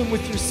fill them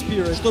with your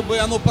Spirit. чтобы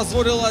оно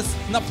позволило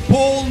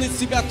наполнить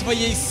себя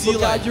Твоей For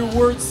силой. God, your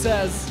word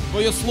says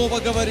Твое Слово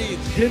говорит,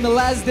 that in the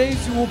last days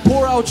you will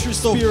pour out your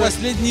что в Spirit.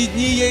 последние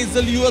дни я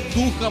изолью от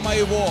Духа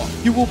Моего.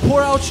 You will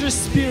pour out your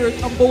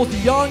Spirit on both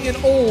young and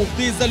old.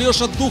 Ты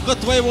изольешь от Духа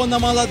Твоего на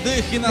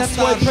молодых и на That's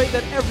why I pray старших.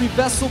 that every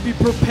vessel be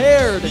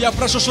prepared. Я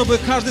прошу, чтобы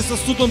каждый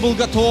сосуд он был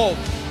готов,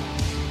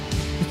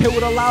 That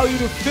would allow you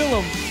to fill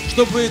them.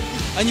 чтобы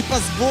они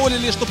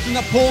позволили, чтобы Ты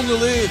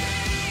наполнил их.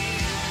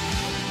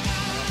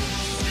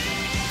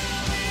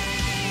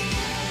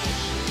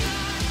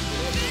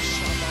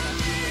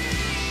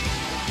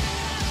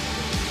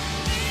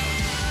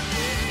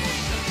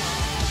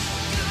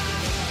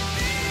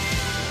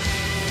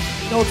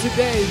 No,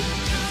 today,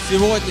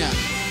 Сегодня,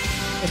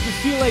 if you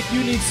feel like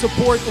you need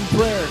support in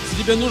prayer,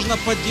 если тебе нужна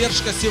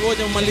поддержка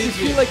сегодня в if you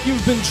молитве, feel like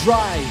you've been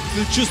dry,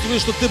 ты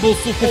чувствуешь, что ты был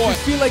if you сухой,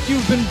 feel like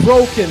you've been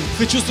broken,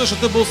 ты чувствуешь, что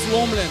ты был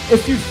сломлен,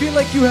 if you feel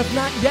like you have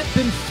not yet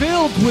been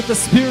filled with the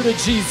Spirit of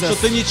что Jesus,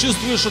 ты не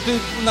чувствуешь, что ты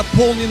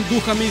наполнен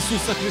Духом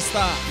Иисуса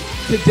Христа,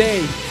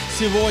 today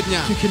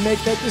сегодня you can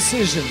make that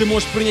decision. ты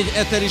можешь принять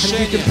это And we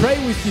решение. can pray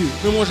with you.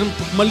 Мы можем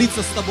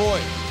молиться с тобой.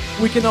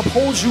 We can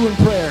uphold you in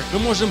prayer. Мы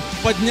можем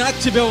поднять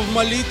тебя в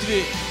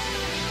молитве.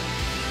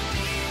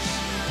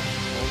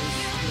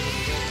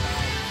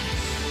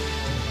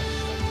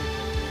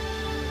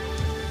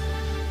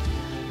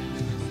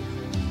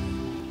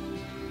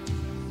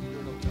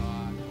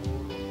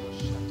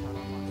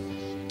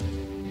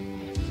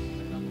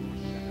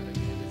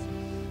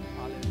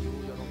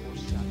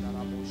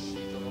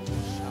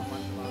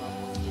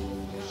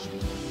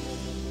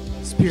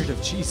 Spirit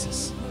of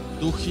Jesus,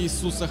 Дух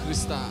Иисуса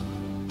Христа.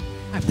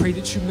 I pray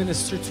that you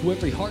minister to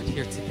every heart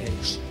here today.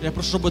 Я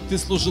прошу, чтобы ты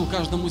служил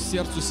каждому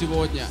сердцу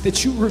сегодня,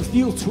 That you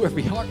reveal to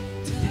every heart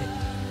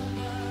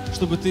today.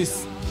 чтобы ты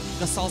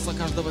касался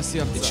каждого That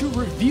сердца, you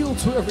reveal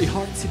to every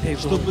heart today, Lord.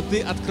 чтобы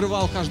ты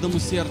открывал каждому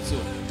сердцу.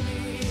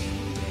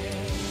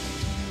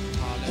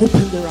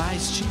 Open their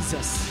eyes,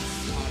 Jesus.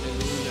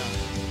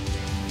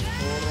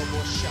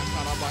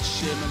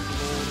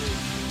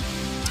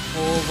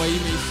 О, во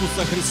имя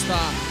Иисуса Христа,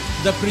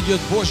 да придет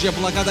Божья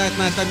благодать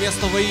на это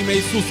место во имя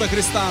Иисуса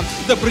Христа.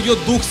 Да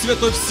придет Дух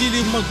Святой в силе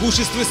и в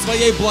могуществе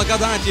Своей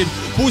благодати.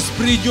 Пусть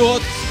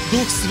придет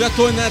Дух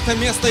Святой на это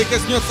место и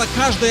коснется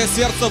каждое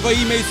сердце во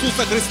имя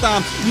Иисуса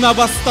Христа на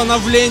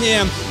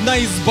восстановление, на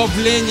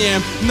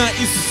избавление, на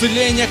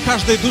исцеление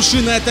каждой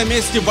души на этом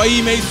месте во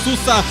имя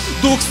Иисуса.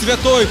 Дух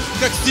Святой,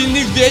 как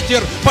сильный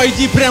ветер,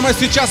 пойди прямо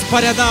сейчас по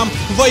рядам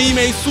во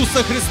имя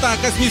Иисуса Христа.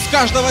 Коснись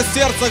каждого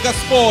сердца,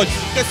 Господь.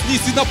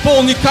 Коснись и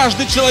наполни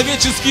каждый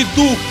человеческий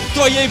дух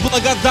Твоей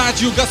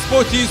благодатью,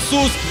 Господь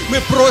Иисус. Мы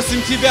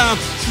просим Тебя,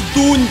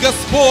 вдунь,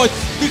 Господь,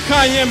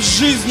 дыханием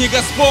жизни,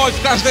 Господь,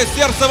 в каждое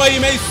сердце во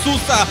имя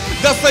Иисуса.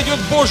 Да сойдет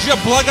Божья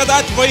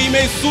благодать во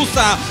имя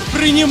Иисуса.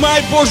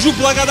 Принимай Божью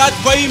благодать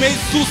во имя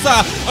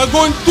Иисуса.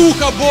 Огонь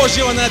Духа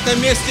Божьего на этом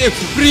месте.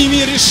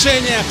 Прими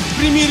решение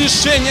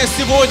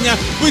сегодня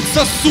быть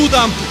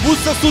сосудом, будь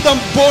сосудом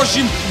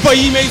Божьим во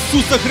имя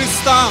Иисуса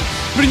Христа.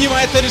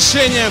 Принимай это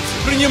решение.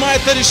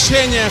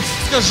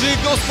 Скажи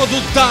Господу: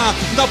 да,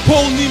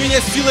 наполни меня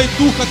силой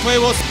Духа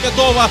Твоего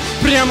Святого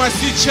прямо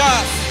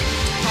сейчас.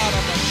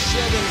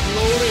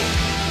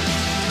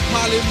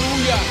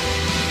 Аллилуйя.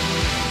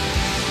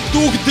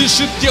 Дух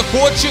дышит где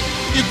хочет,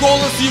 и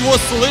голос Его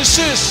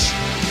слышишь.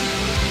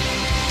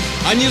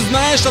 А не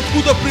знаешь,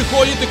 откуда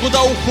приходит и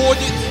куда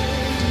уходит.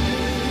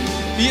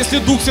 И если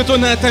Дух Святой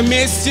на этом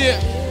месте,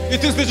 и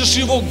ты слышишь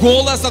Его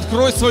голос,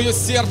 открой свое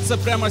сердце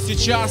прямо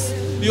сейчас,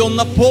 и Он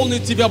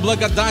наполнит тебя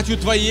благодатью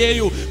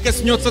Твоею,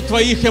 коснется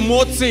твоих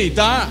эмоций,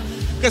 да?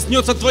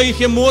 Коснется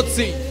твоих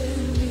эмоций.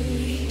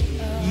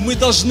 Мы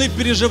должны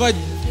переживать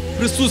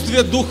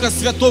присутствие Духа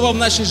Святого в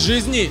нашей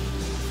жизни,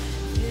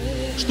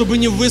 чтобы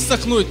не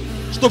высохнуть,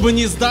 чтобы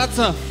не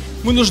сдаться.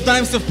 Мы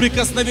нуждаемся в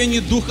прикосновении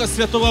Духа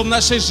Святого в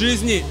нашей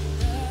жизни.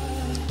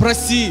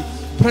 Проси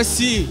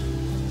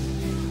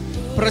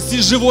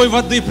живой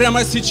воды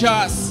прямо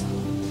сейчас.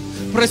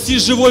 Проси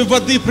живой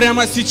воды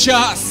прямо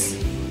сейчас.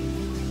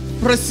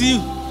 Проси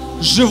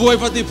живой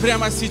воды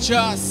прямо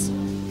сейчас.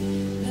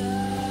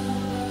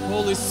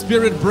 Holy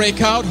Spirit,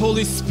 break out.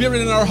 Holy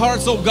Spirit, in our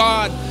hearts, oh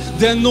God.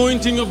 The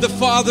anointing of the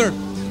Father.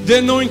 The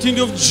anointing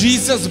of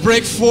Jesus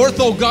break forth,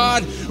 oh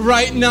God,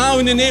 right now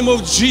in the name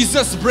of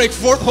Jesus. Break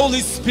forth,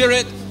 Holy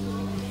Spirit.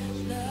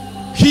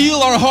 Heal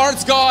our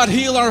hearts, God.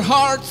 Heal our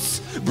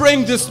hearts.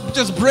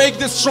 Just break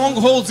the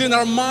strongholds in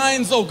our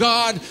minds, oh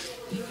God,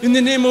 in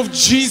the name of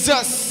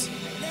Jesus.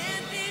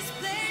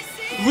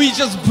 We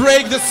just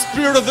break the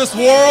spirit of this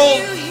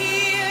world.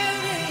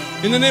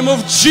 In the name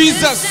of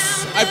Jesus,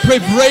 I pray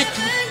break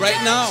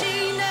right now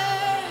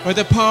by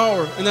the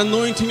power and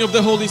anointing of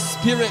the Holy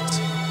Spirit.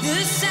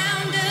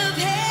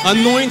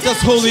 Anoint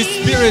us, Holy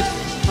Spirit.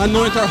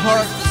 Anoint our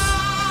hearts.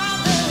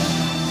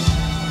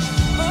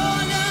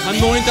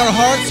 Anoint our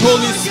hearts,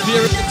 Holy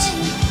Spirit.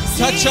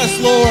 Touch us,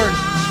 Lord,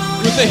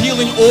 with the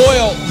healing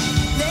oil.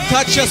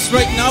 Touch us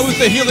right now with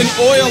the healing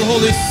oil,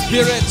 Holy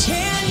Spirit.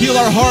 Heal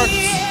our hearts.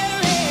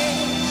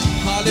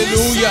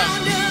 Hallelujah.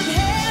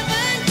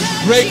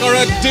 Break our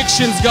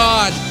addictions,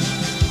 God.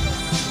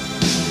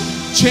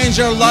 Change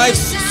our lives.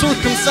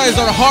 Circumcise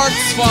our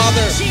hearts,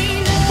 Father,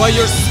 by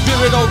your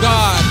Spirit, oh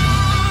God.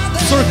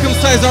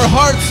 Circumcise our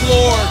hearts,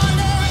 Lord.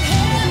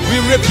 We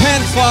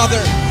repent,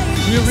 Father.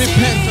 We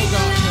repent, oh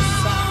God.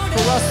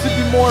 For us to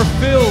be more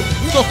filled,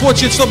 Кто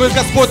хочет, чтобы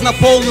Господь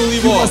наполнил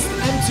you его, must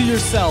empty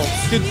yourself.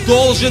 ты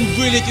должен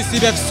вылить из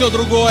себя все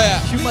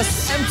другое. You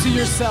must empty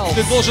yourself.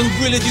 Ты должен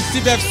вылить из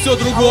себя все Allow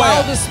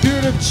другое. the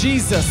Spirit of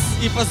Jesus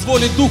И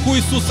позволить Духу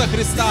Иисуса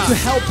Христа, to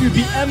help you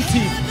be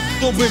emptied.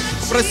 чтобы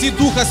просить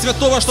Духа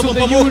Святого, чтобы Он So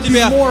that you помог would be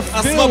тебе more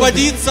filled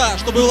освободиться,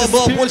 чтобы with the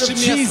было Spirit больше of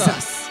места.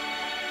 Jesus.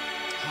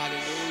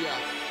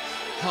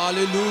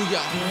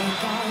 Hallelujah. Hallelujah.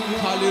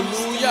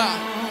 Hallelujah.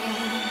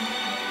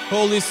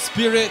 Holy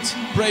Spirit,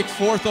 break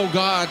forth, oh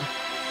God.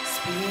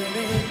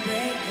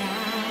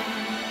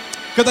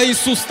 Когда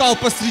Иисус стал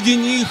посреди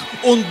них,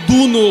 Он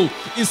дунул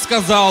и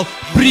сказал: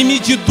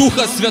 примите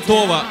Духа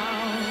Святого.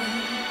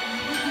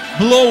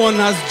 Blow on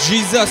us,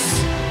 Jesus,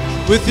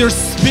 with your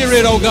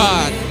Spirit, oh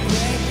God.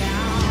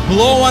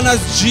 Blow on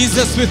us,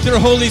 Jesus, with your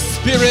Holy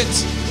Spirit.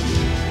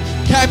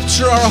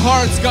 Capture our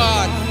hearts,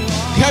 God.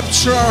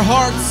 Capture our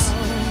hearts.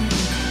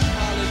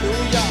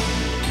 Hallelujah.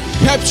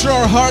 Capture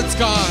our hearts,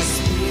 God.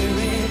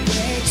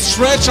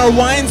 Stretch our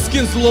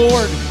wineskins,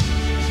 Lord.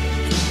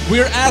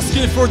 We're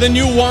asking for the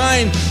new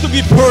wine to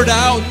be poured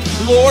out,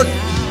 Lord.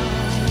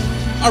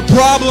 Our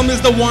problem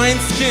is the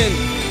wineskin.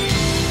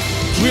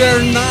 We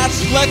are not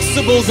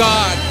flexible,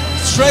 God.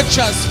 Stretch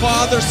us,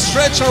 Father.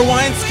 Stretch our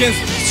wineskins.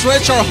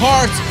 Stretch our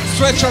hearts.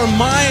 Stretch our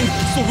mind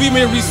so we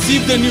may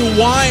receive the new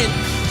wine.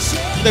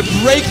 The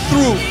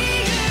breakthrough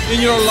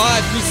in your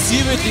life.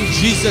 Receive it in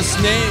Jesus'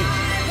 name.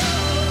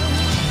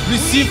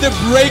 Receive the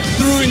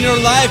breakthrough in your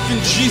life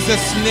in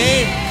Jesus'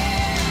 name.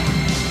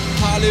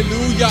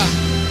 Hallelujah.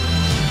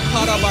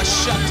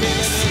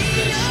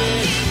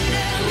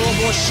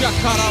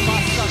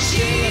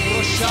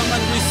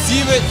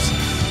 Receive it.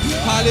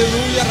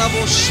 Hallelujah.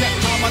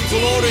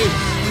 Glory.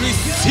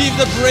 Receive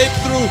the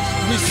breakthrough.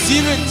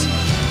 Receive it.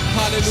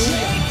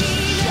 Hallelujah.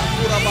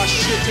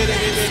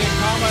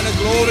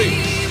 Glory.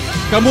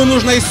 Кому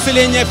нужно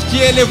исцеление в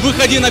теле,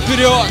 выходи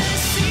наперед.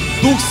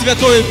 Дух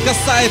Святой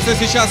касается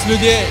сейчас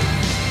людей.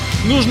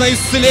 Нужно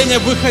исцеление,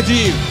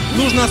 выходи.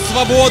 Нужна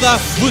свобода,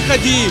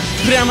 выходи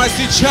прямо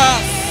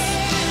сейчас.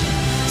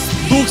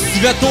 Дух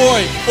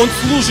Святой, Он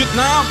служит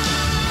нам.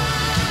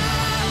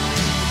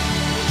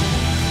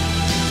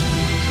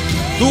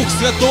 Дух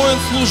Святой, Он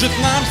служит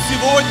нам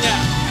сегодня.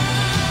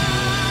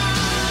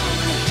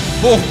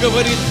 Бог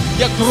говорит: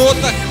 я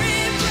кроток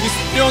и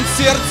смирен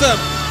сердцем,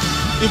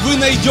 и вы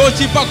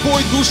найдете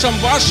покой душам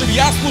вашим.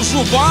 Я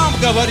служу вам,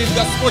 говорит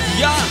Господь,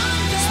 я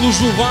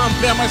служу вам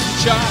прямо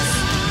сейчас.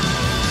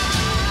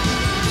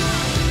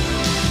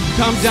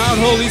 Come down,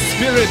 Holy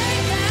Spirit.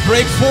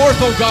 Break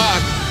forth, oh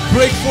God.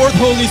 Break forth,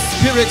 Holy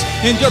Spirit,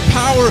 in your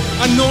power,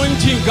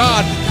 anointing,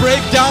 God.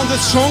 Break down the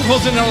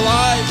strongholds in our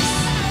lives.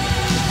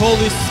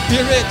 Holy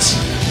Spirit.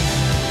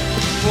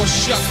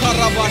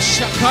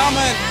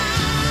 Shakaman.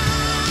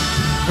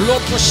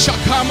 Lord,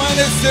 Shakaman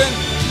is in.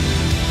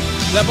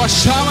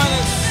 Lebashaman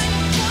is.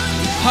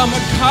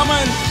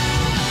 Hamakaman.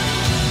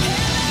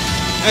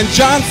 And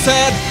John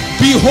said,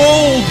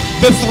 behold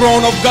the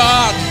throne of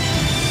God.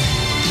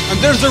 And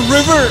there's a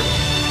river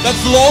that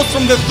flows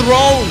from the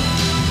throne.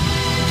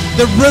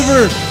 The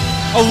river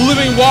of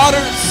living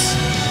waters.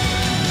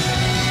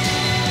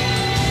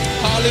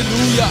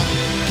 Hallelujah.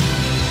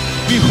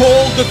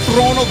 Behold the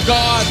throne of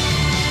God.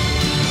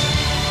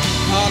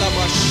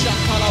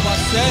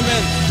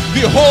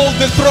 Behold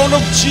the throne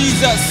of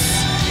Jesus.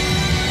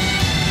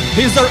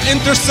 He's our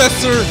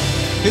intercessor.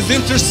 He's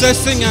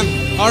intercessing on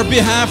our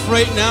behalf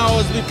right now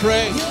as we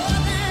pray.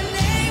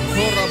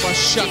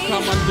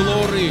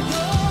 Glory.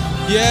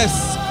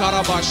 Yes,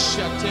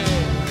 Karabashate.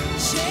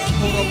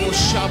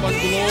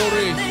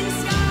 Glory.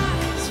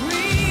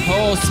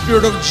 Oh,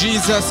 Spirit of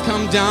Jesus,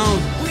 come down.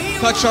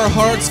 Touch our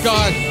hearts,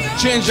 God.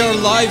 Change our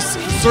lives.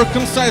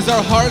 Circumcise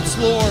our hearts,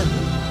 Lord.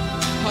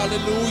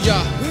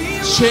 Hallelujah.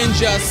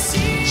 Change us.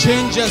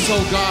 Change us,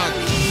 oh God.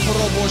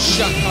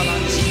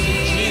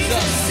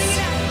 Jesus.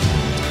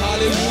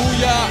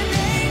 Hallelujah.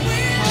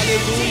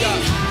 Hallelujah.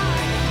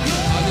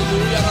 Hallelujah.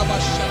 Аллилуйя,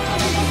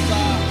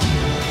 рабашатарамаса.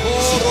 О,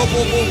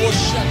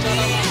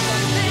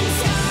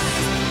 робобобошатарамаса.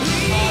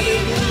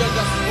 Аллилуйя,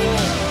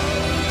 Господь.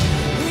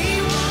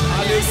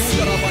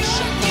 Аллилуйя,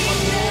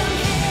 рабашатарамаса.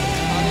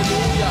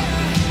 Аллилуйя.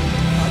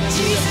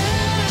 Аллилуйя.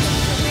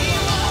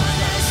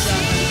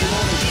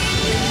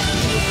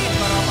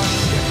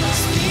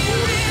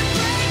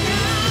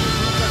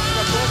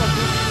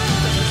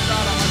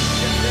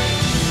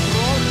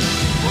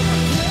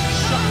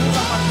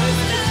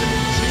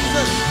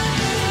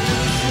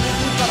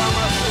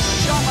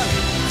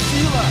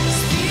 Сила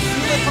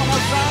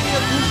помазания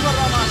Духа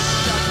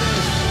Рамашчаты.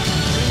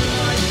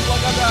 Принимай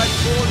благодать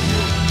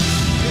Божью в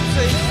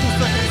лице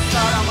Иисуса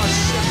Христа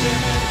Рамашчаты.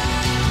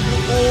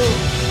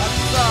 Любовь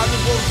Отца,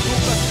 любовь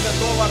Духа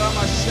Святого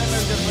Рамашчаты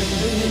для твоей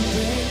жизни.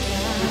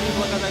 Прими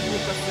благодать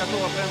Духа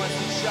Святого прямо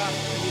сейчас.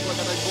 Прими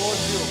благодать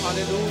Божью.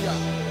 Аллилуйя.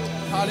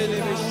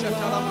 Аллилуйя.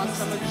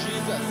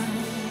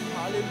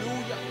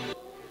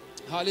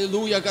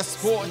 Аллилуйя,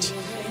 Господь.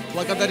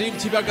 Благодарим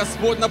Тебя,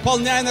 Господь.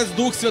 Наполняй нас,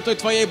 Дух Святой,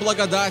 Твоей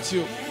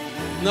благодатью.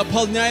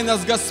 Наполняй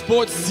нас,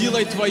 Господь,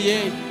 силой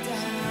Твоей.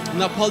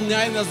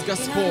 Наполняй нас,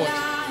 Господь.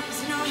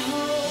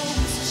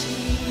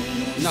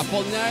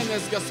 Наполняй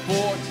нас,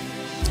 Господь.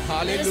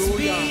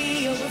 Аллилуйя.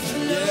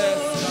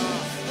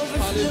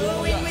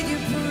 Аллилуйя.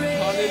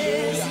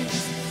 Аллилуйя.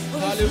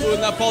 Аллилуйя.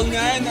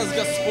 Наполняй нас,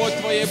 Господь,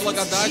 Твоей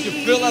благодатью.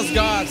 Fill us,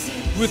 God,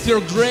 with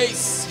Your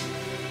grace,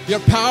 Your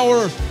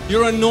power,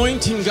 Your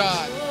anointing,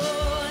 God.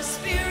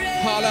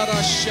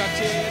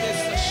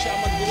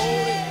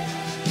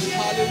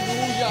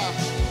 Hallelujah.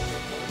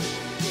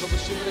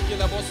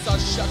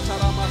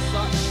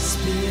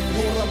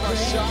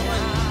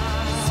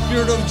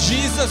 Spirit of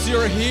Jesus,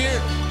 You're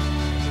here.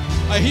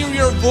 I hear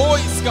Your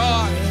voice,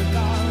 God.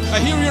 I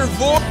hear Your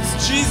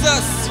voice,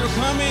 Jesus. You're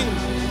coming.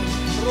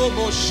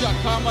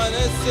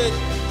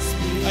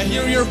 I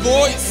hear Your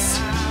voice.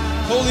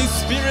 Holy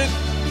Spirit,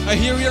 I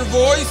hear Your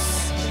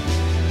voice.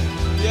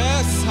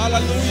 Yes,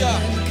 hallelujah.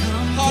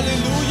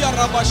 Hallelujah,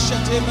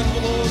 Rabashatem and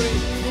glory.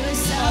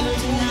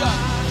 Hallelujah.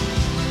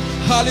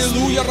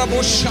 Hallelujah,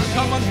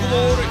 Raboshakam and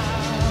glory.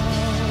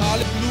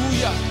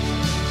 Hallelujah.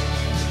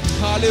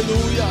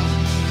 Hallelujah.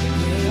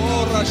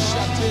 Oh,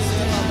 Rashatem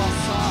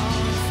Rabasa.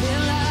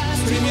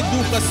 Прими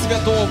Духа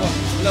Святого.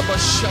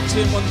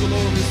 Rabashatem and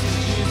glory,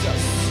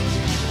 Jesus.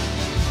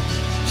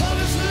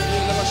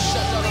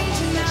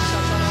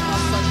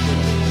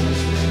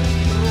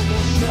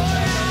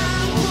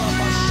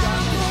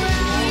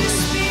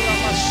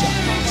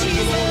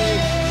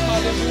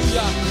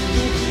 Hallelujah.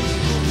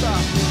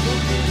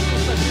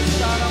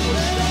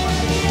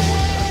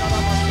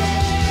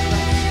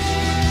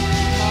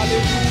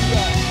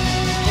 Hallelujah.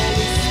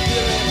 Holy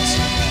Spirit.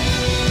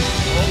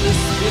 Holy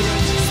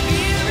Spirit.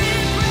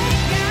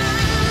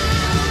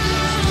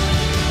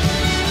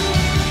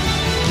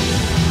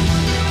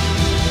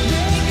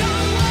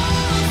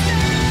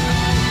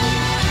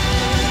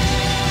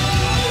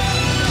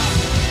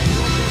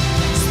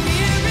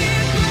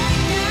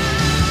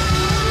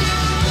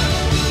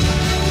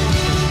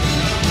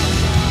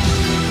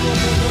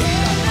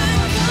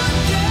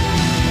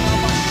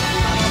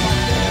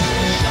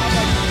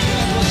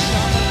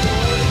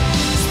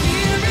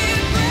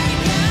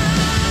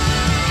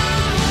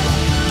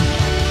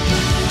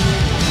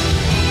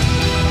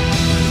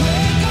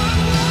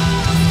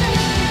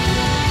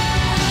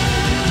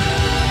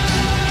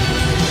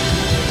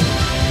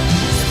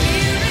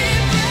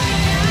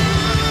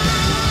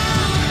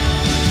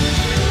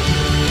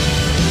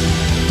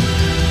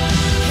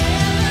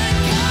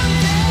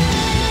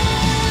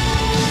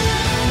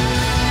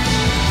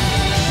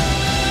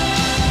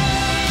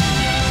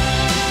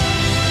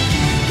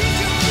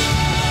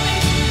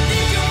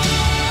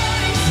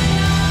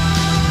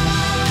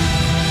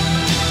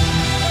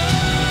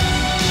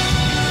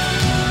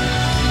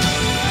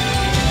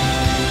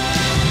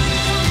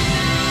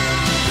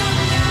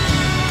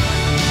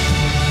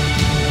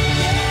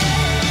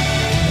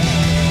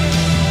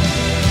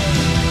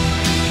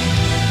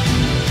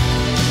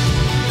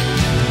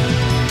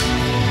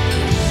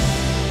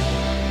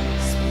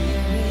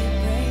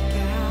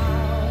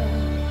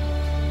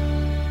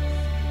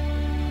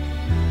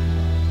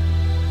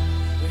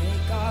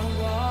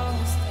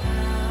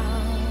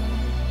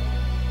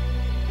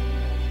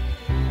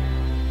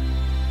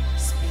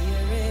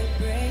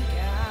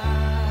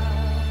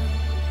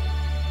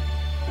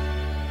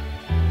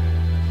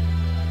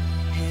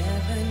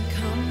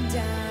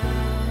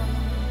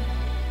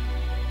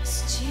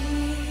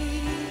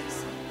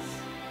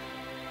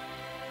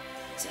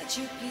 Touch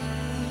your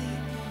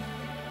people,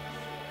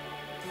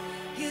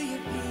 heal your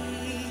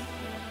people.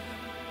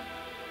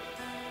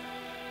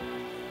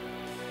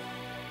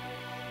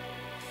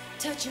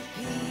 Touch your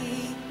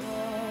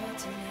people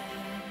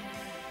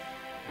tonight.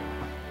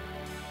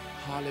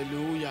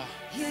 Hallelujah.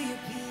 Heal your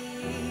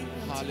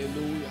people.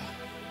 Hallelujah.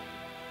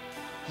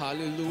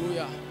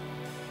 Hallelujah.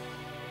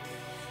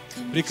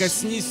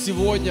 Прикоснись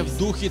сегодня в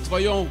Духе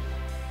Твоем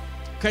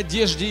к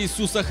одежде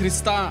Иисуса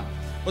Христа,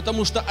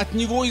 потому что от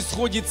Него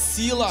исходит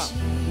сила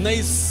на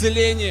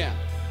исцеление.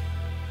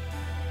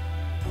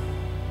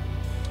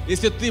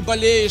 Если ты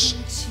болеешь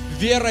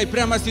верой,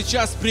 прямо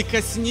сейчас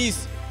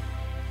прикоснись.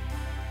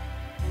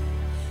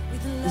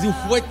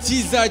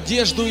 Ухватись за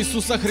одежду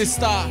Иисуса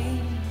Христа.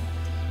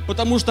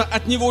 Потому что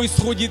от Него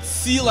исходит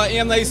сила, и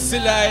она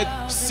исцеляет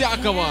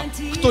всякого,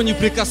 кто не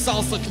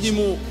прикасался к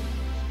Нему.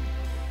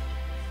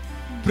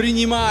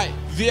 Принимай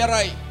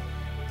верой.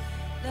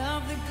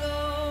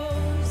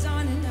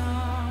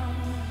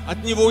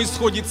 От Него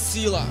исходит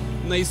сила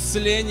на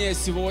исцеление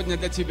сегодня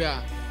для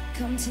тебя.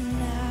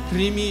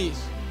 Прими.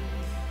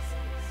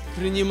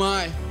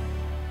 Принимай.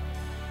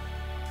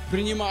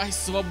 Принимай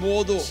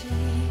свободу.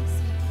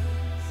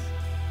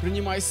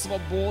 Принимай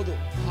свободу.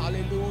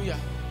 Аллилуйя.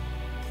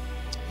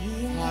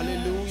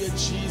 Аллилуйя,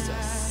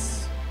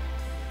 Иисус.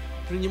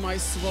 Принимай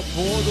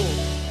свободу.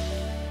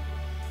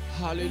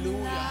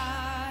 Аллилуйя.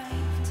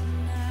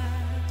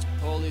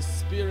 Holy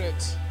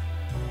Spirit.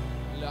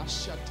 La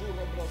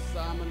shatura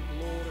brosamen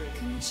glory.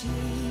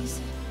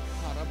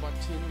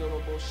 Harabatindo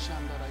robo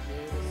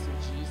shandarageres in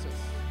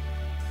Jesus.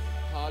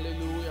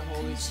 Hallelujah,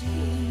 Holy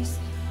Spirit.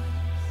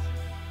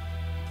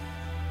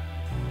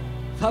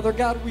 Father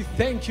God, we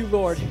thank you,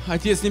 Lord.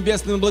 Отец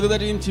Небесный, мы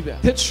благодарим Тебя.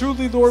 That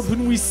truly, Lord,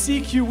 when we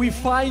seek you, we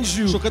find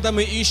you. Что когда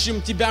мы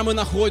ищем Тебя, мы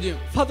находим.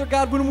 Father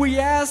God, when we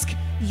ask,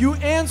 you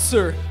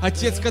answer.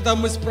 Отец, когда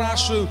мы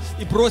спрашиваем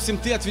и просим,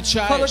 Ты Father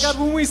отвечаешь. God,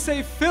 when we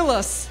say, fill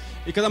us.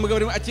 И когда мы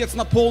говорим, Отец,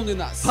 наполни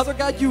нас. Father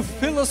God, you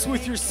fill us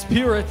with your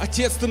Spirit.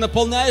 Отец, Ты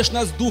наполняешь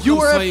нас Духом You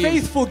are a Своим.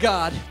 faithful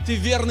God. Ты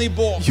верный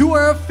Бог. You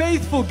are a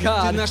faithful Ты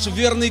God. наш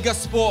верный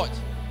Господь.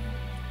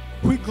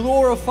 We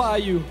glorify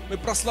you. Мы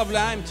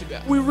прославляем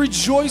Тебя. We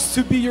rejoice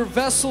to be your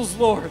vessels,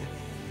 Lord.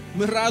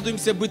 Мы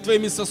радуемся быть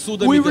Твоими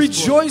сосудами, We Господь.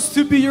 rejoice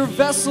to be your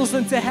vessels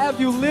and to have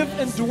you live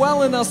and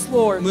dwell in us,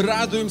 Lord. Мы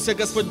радуемся,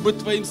 Господь, быть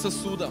Твоим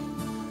сосудом.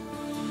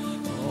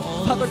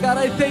 Father God,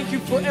 I thank you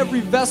for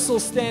every vessel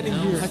standing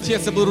here.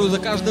 Отец, я благодарю за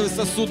каждого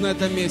сосуд на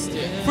этом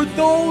месте. For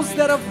those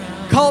that have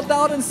called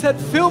out and said,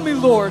 fill me,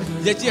 Lord.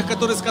 Для тех,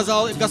 которые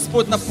сказал,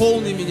 Господь,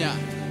 наполни меня.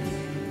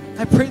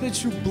 I pray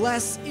that you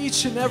bless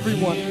each and every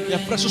one. Я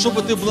прошу,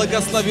 чтобы Ты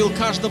благословил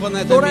каждого на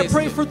этом Lord, I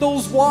pray месте. for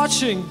those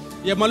watching.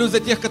 Я молюсь за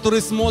тех, которые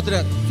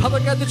смотрят, Father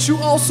God, that you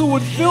also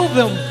would fill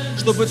them.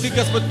 чтобы Ты,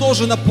 Господь,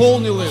 тоже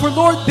наполнил их. For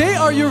Lord, they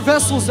are your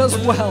vessels as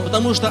well.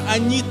 Потому что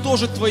они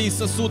тоже Твои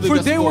сосуды, For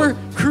they were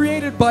Господь.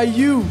 created by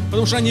you.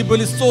 Потому что они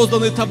были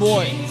созданы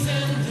Тобой.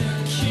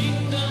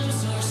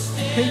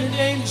 In your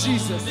name,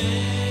 Jesus,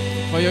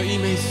 Твое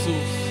имя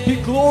Иисус. be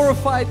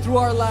glorified through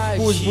our lives.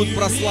 Пусть будет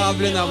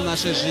прославлено в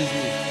нашей жизни.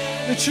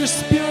 That your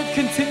Spirit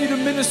continue to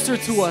minister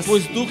to us.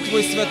 Пусть Дух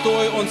Твой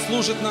Святой, Он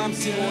служит нам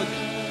сегодня.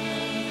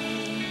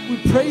 We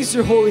praise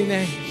your holy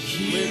name.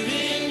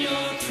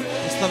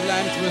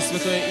 Прославляем Твое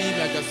святое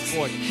имя,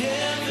 Господь.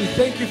 We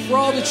thank you for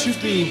all that you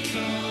do.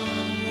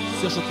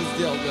 Все, что Ты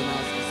сделал для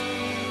нас, Господь.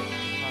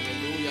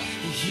 Аллилуйя.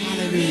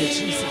 Hallelujah,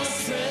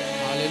 Jesus.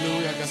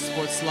 Аллилуйя,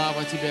 Господь.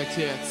 Слава Тебе,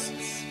 Отец.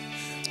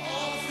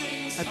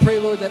 I pray,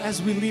 Lord, that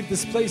as we leave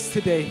this place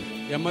today,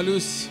 Я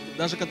молюсь,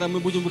 даже когда мы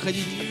будем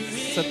выходить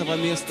с этого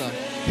места,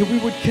 that we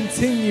would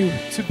continue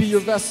to be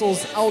your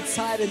vessels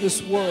outside in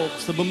this world,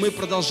 чтобы мы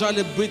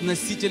продолжали быть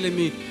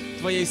носителями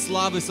Твоей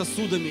славы,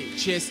 сосудами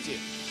чести,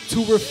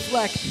 to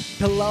reflect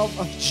the love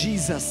of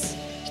Jesus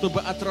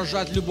чтобы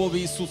отражать любовь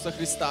Иисуса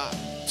Христа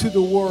to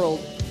the world.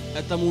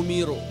 этому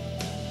миру.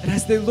 And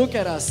as they look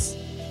at us,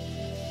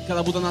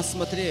 Когда будут на нас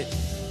смотреть,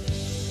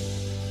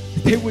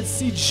 they would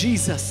see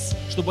Jesus.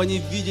 чтобы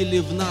они видели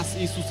в нас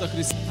Иисуса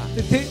Христа,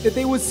 That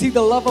they would see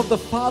the love of the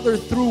Father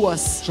through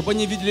us. чтобы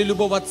они видели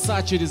любовь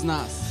Отца через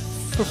нас.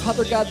 For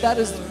Father God, that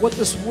is what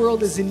this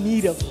world is in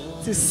need of,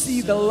 to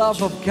see the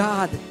love of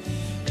God.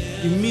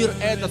 И мир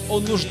этот,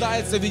 он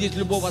нуждается видеть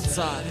любовь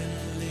Отца.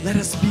 Let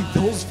us be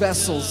those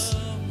vessels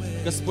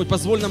Господь,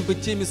 позволь нам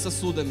быть теми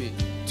сосудами,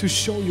 to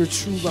show your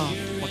true love.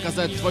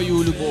 показать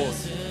Твою любовь.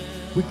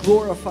 We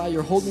glorify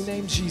your holy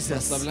name,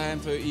 Jesus. Прославляем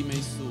Твое имя,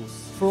 Иисус.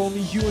 For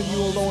only you and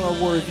you alone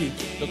are worthy.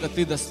 Только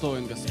Ты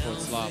достоин, Господь,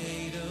 славы.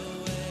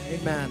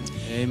 Amen.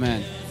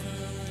 Аминь.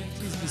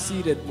 Please be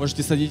seated.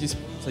 Можете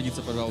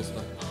садиться,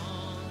 пожалуйста.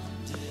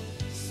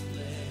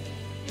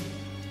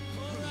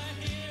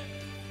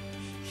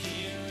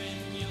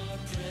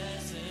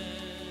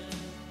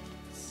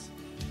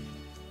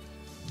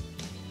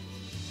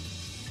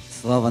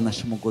 Слава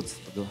нашему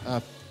Господу.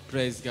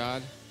 Praise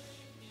God.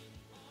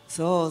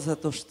 Слава за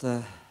то,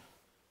 что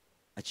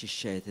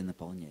очищает и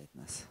наполняет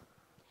нас.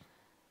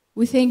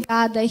 We thank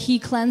God that He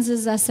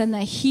cleanses us and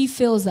that He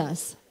fills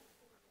us.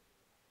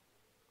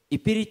 И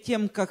перед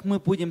тем, как мы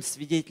будем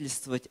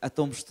свидетельствовать о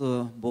том,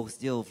 что Бог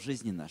сделал в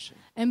жизни нашей,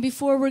 And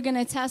before we're going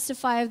to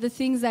testify of the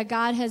things that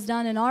God has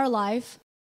done in our life,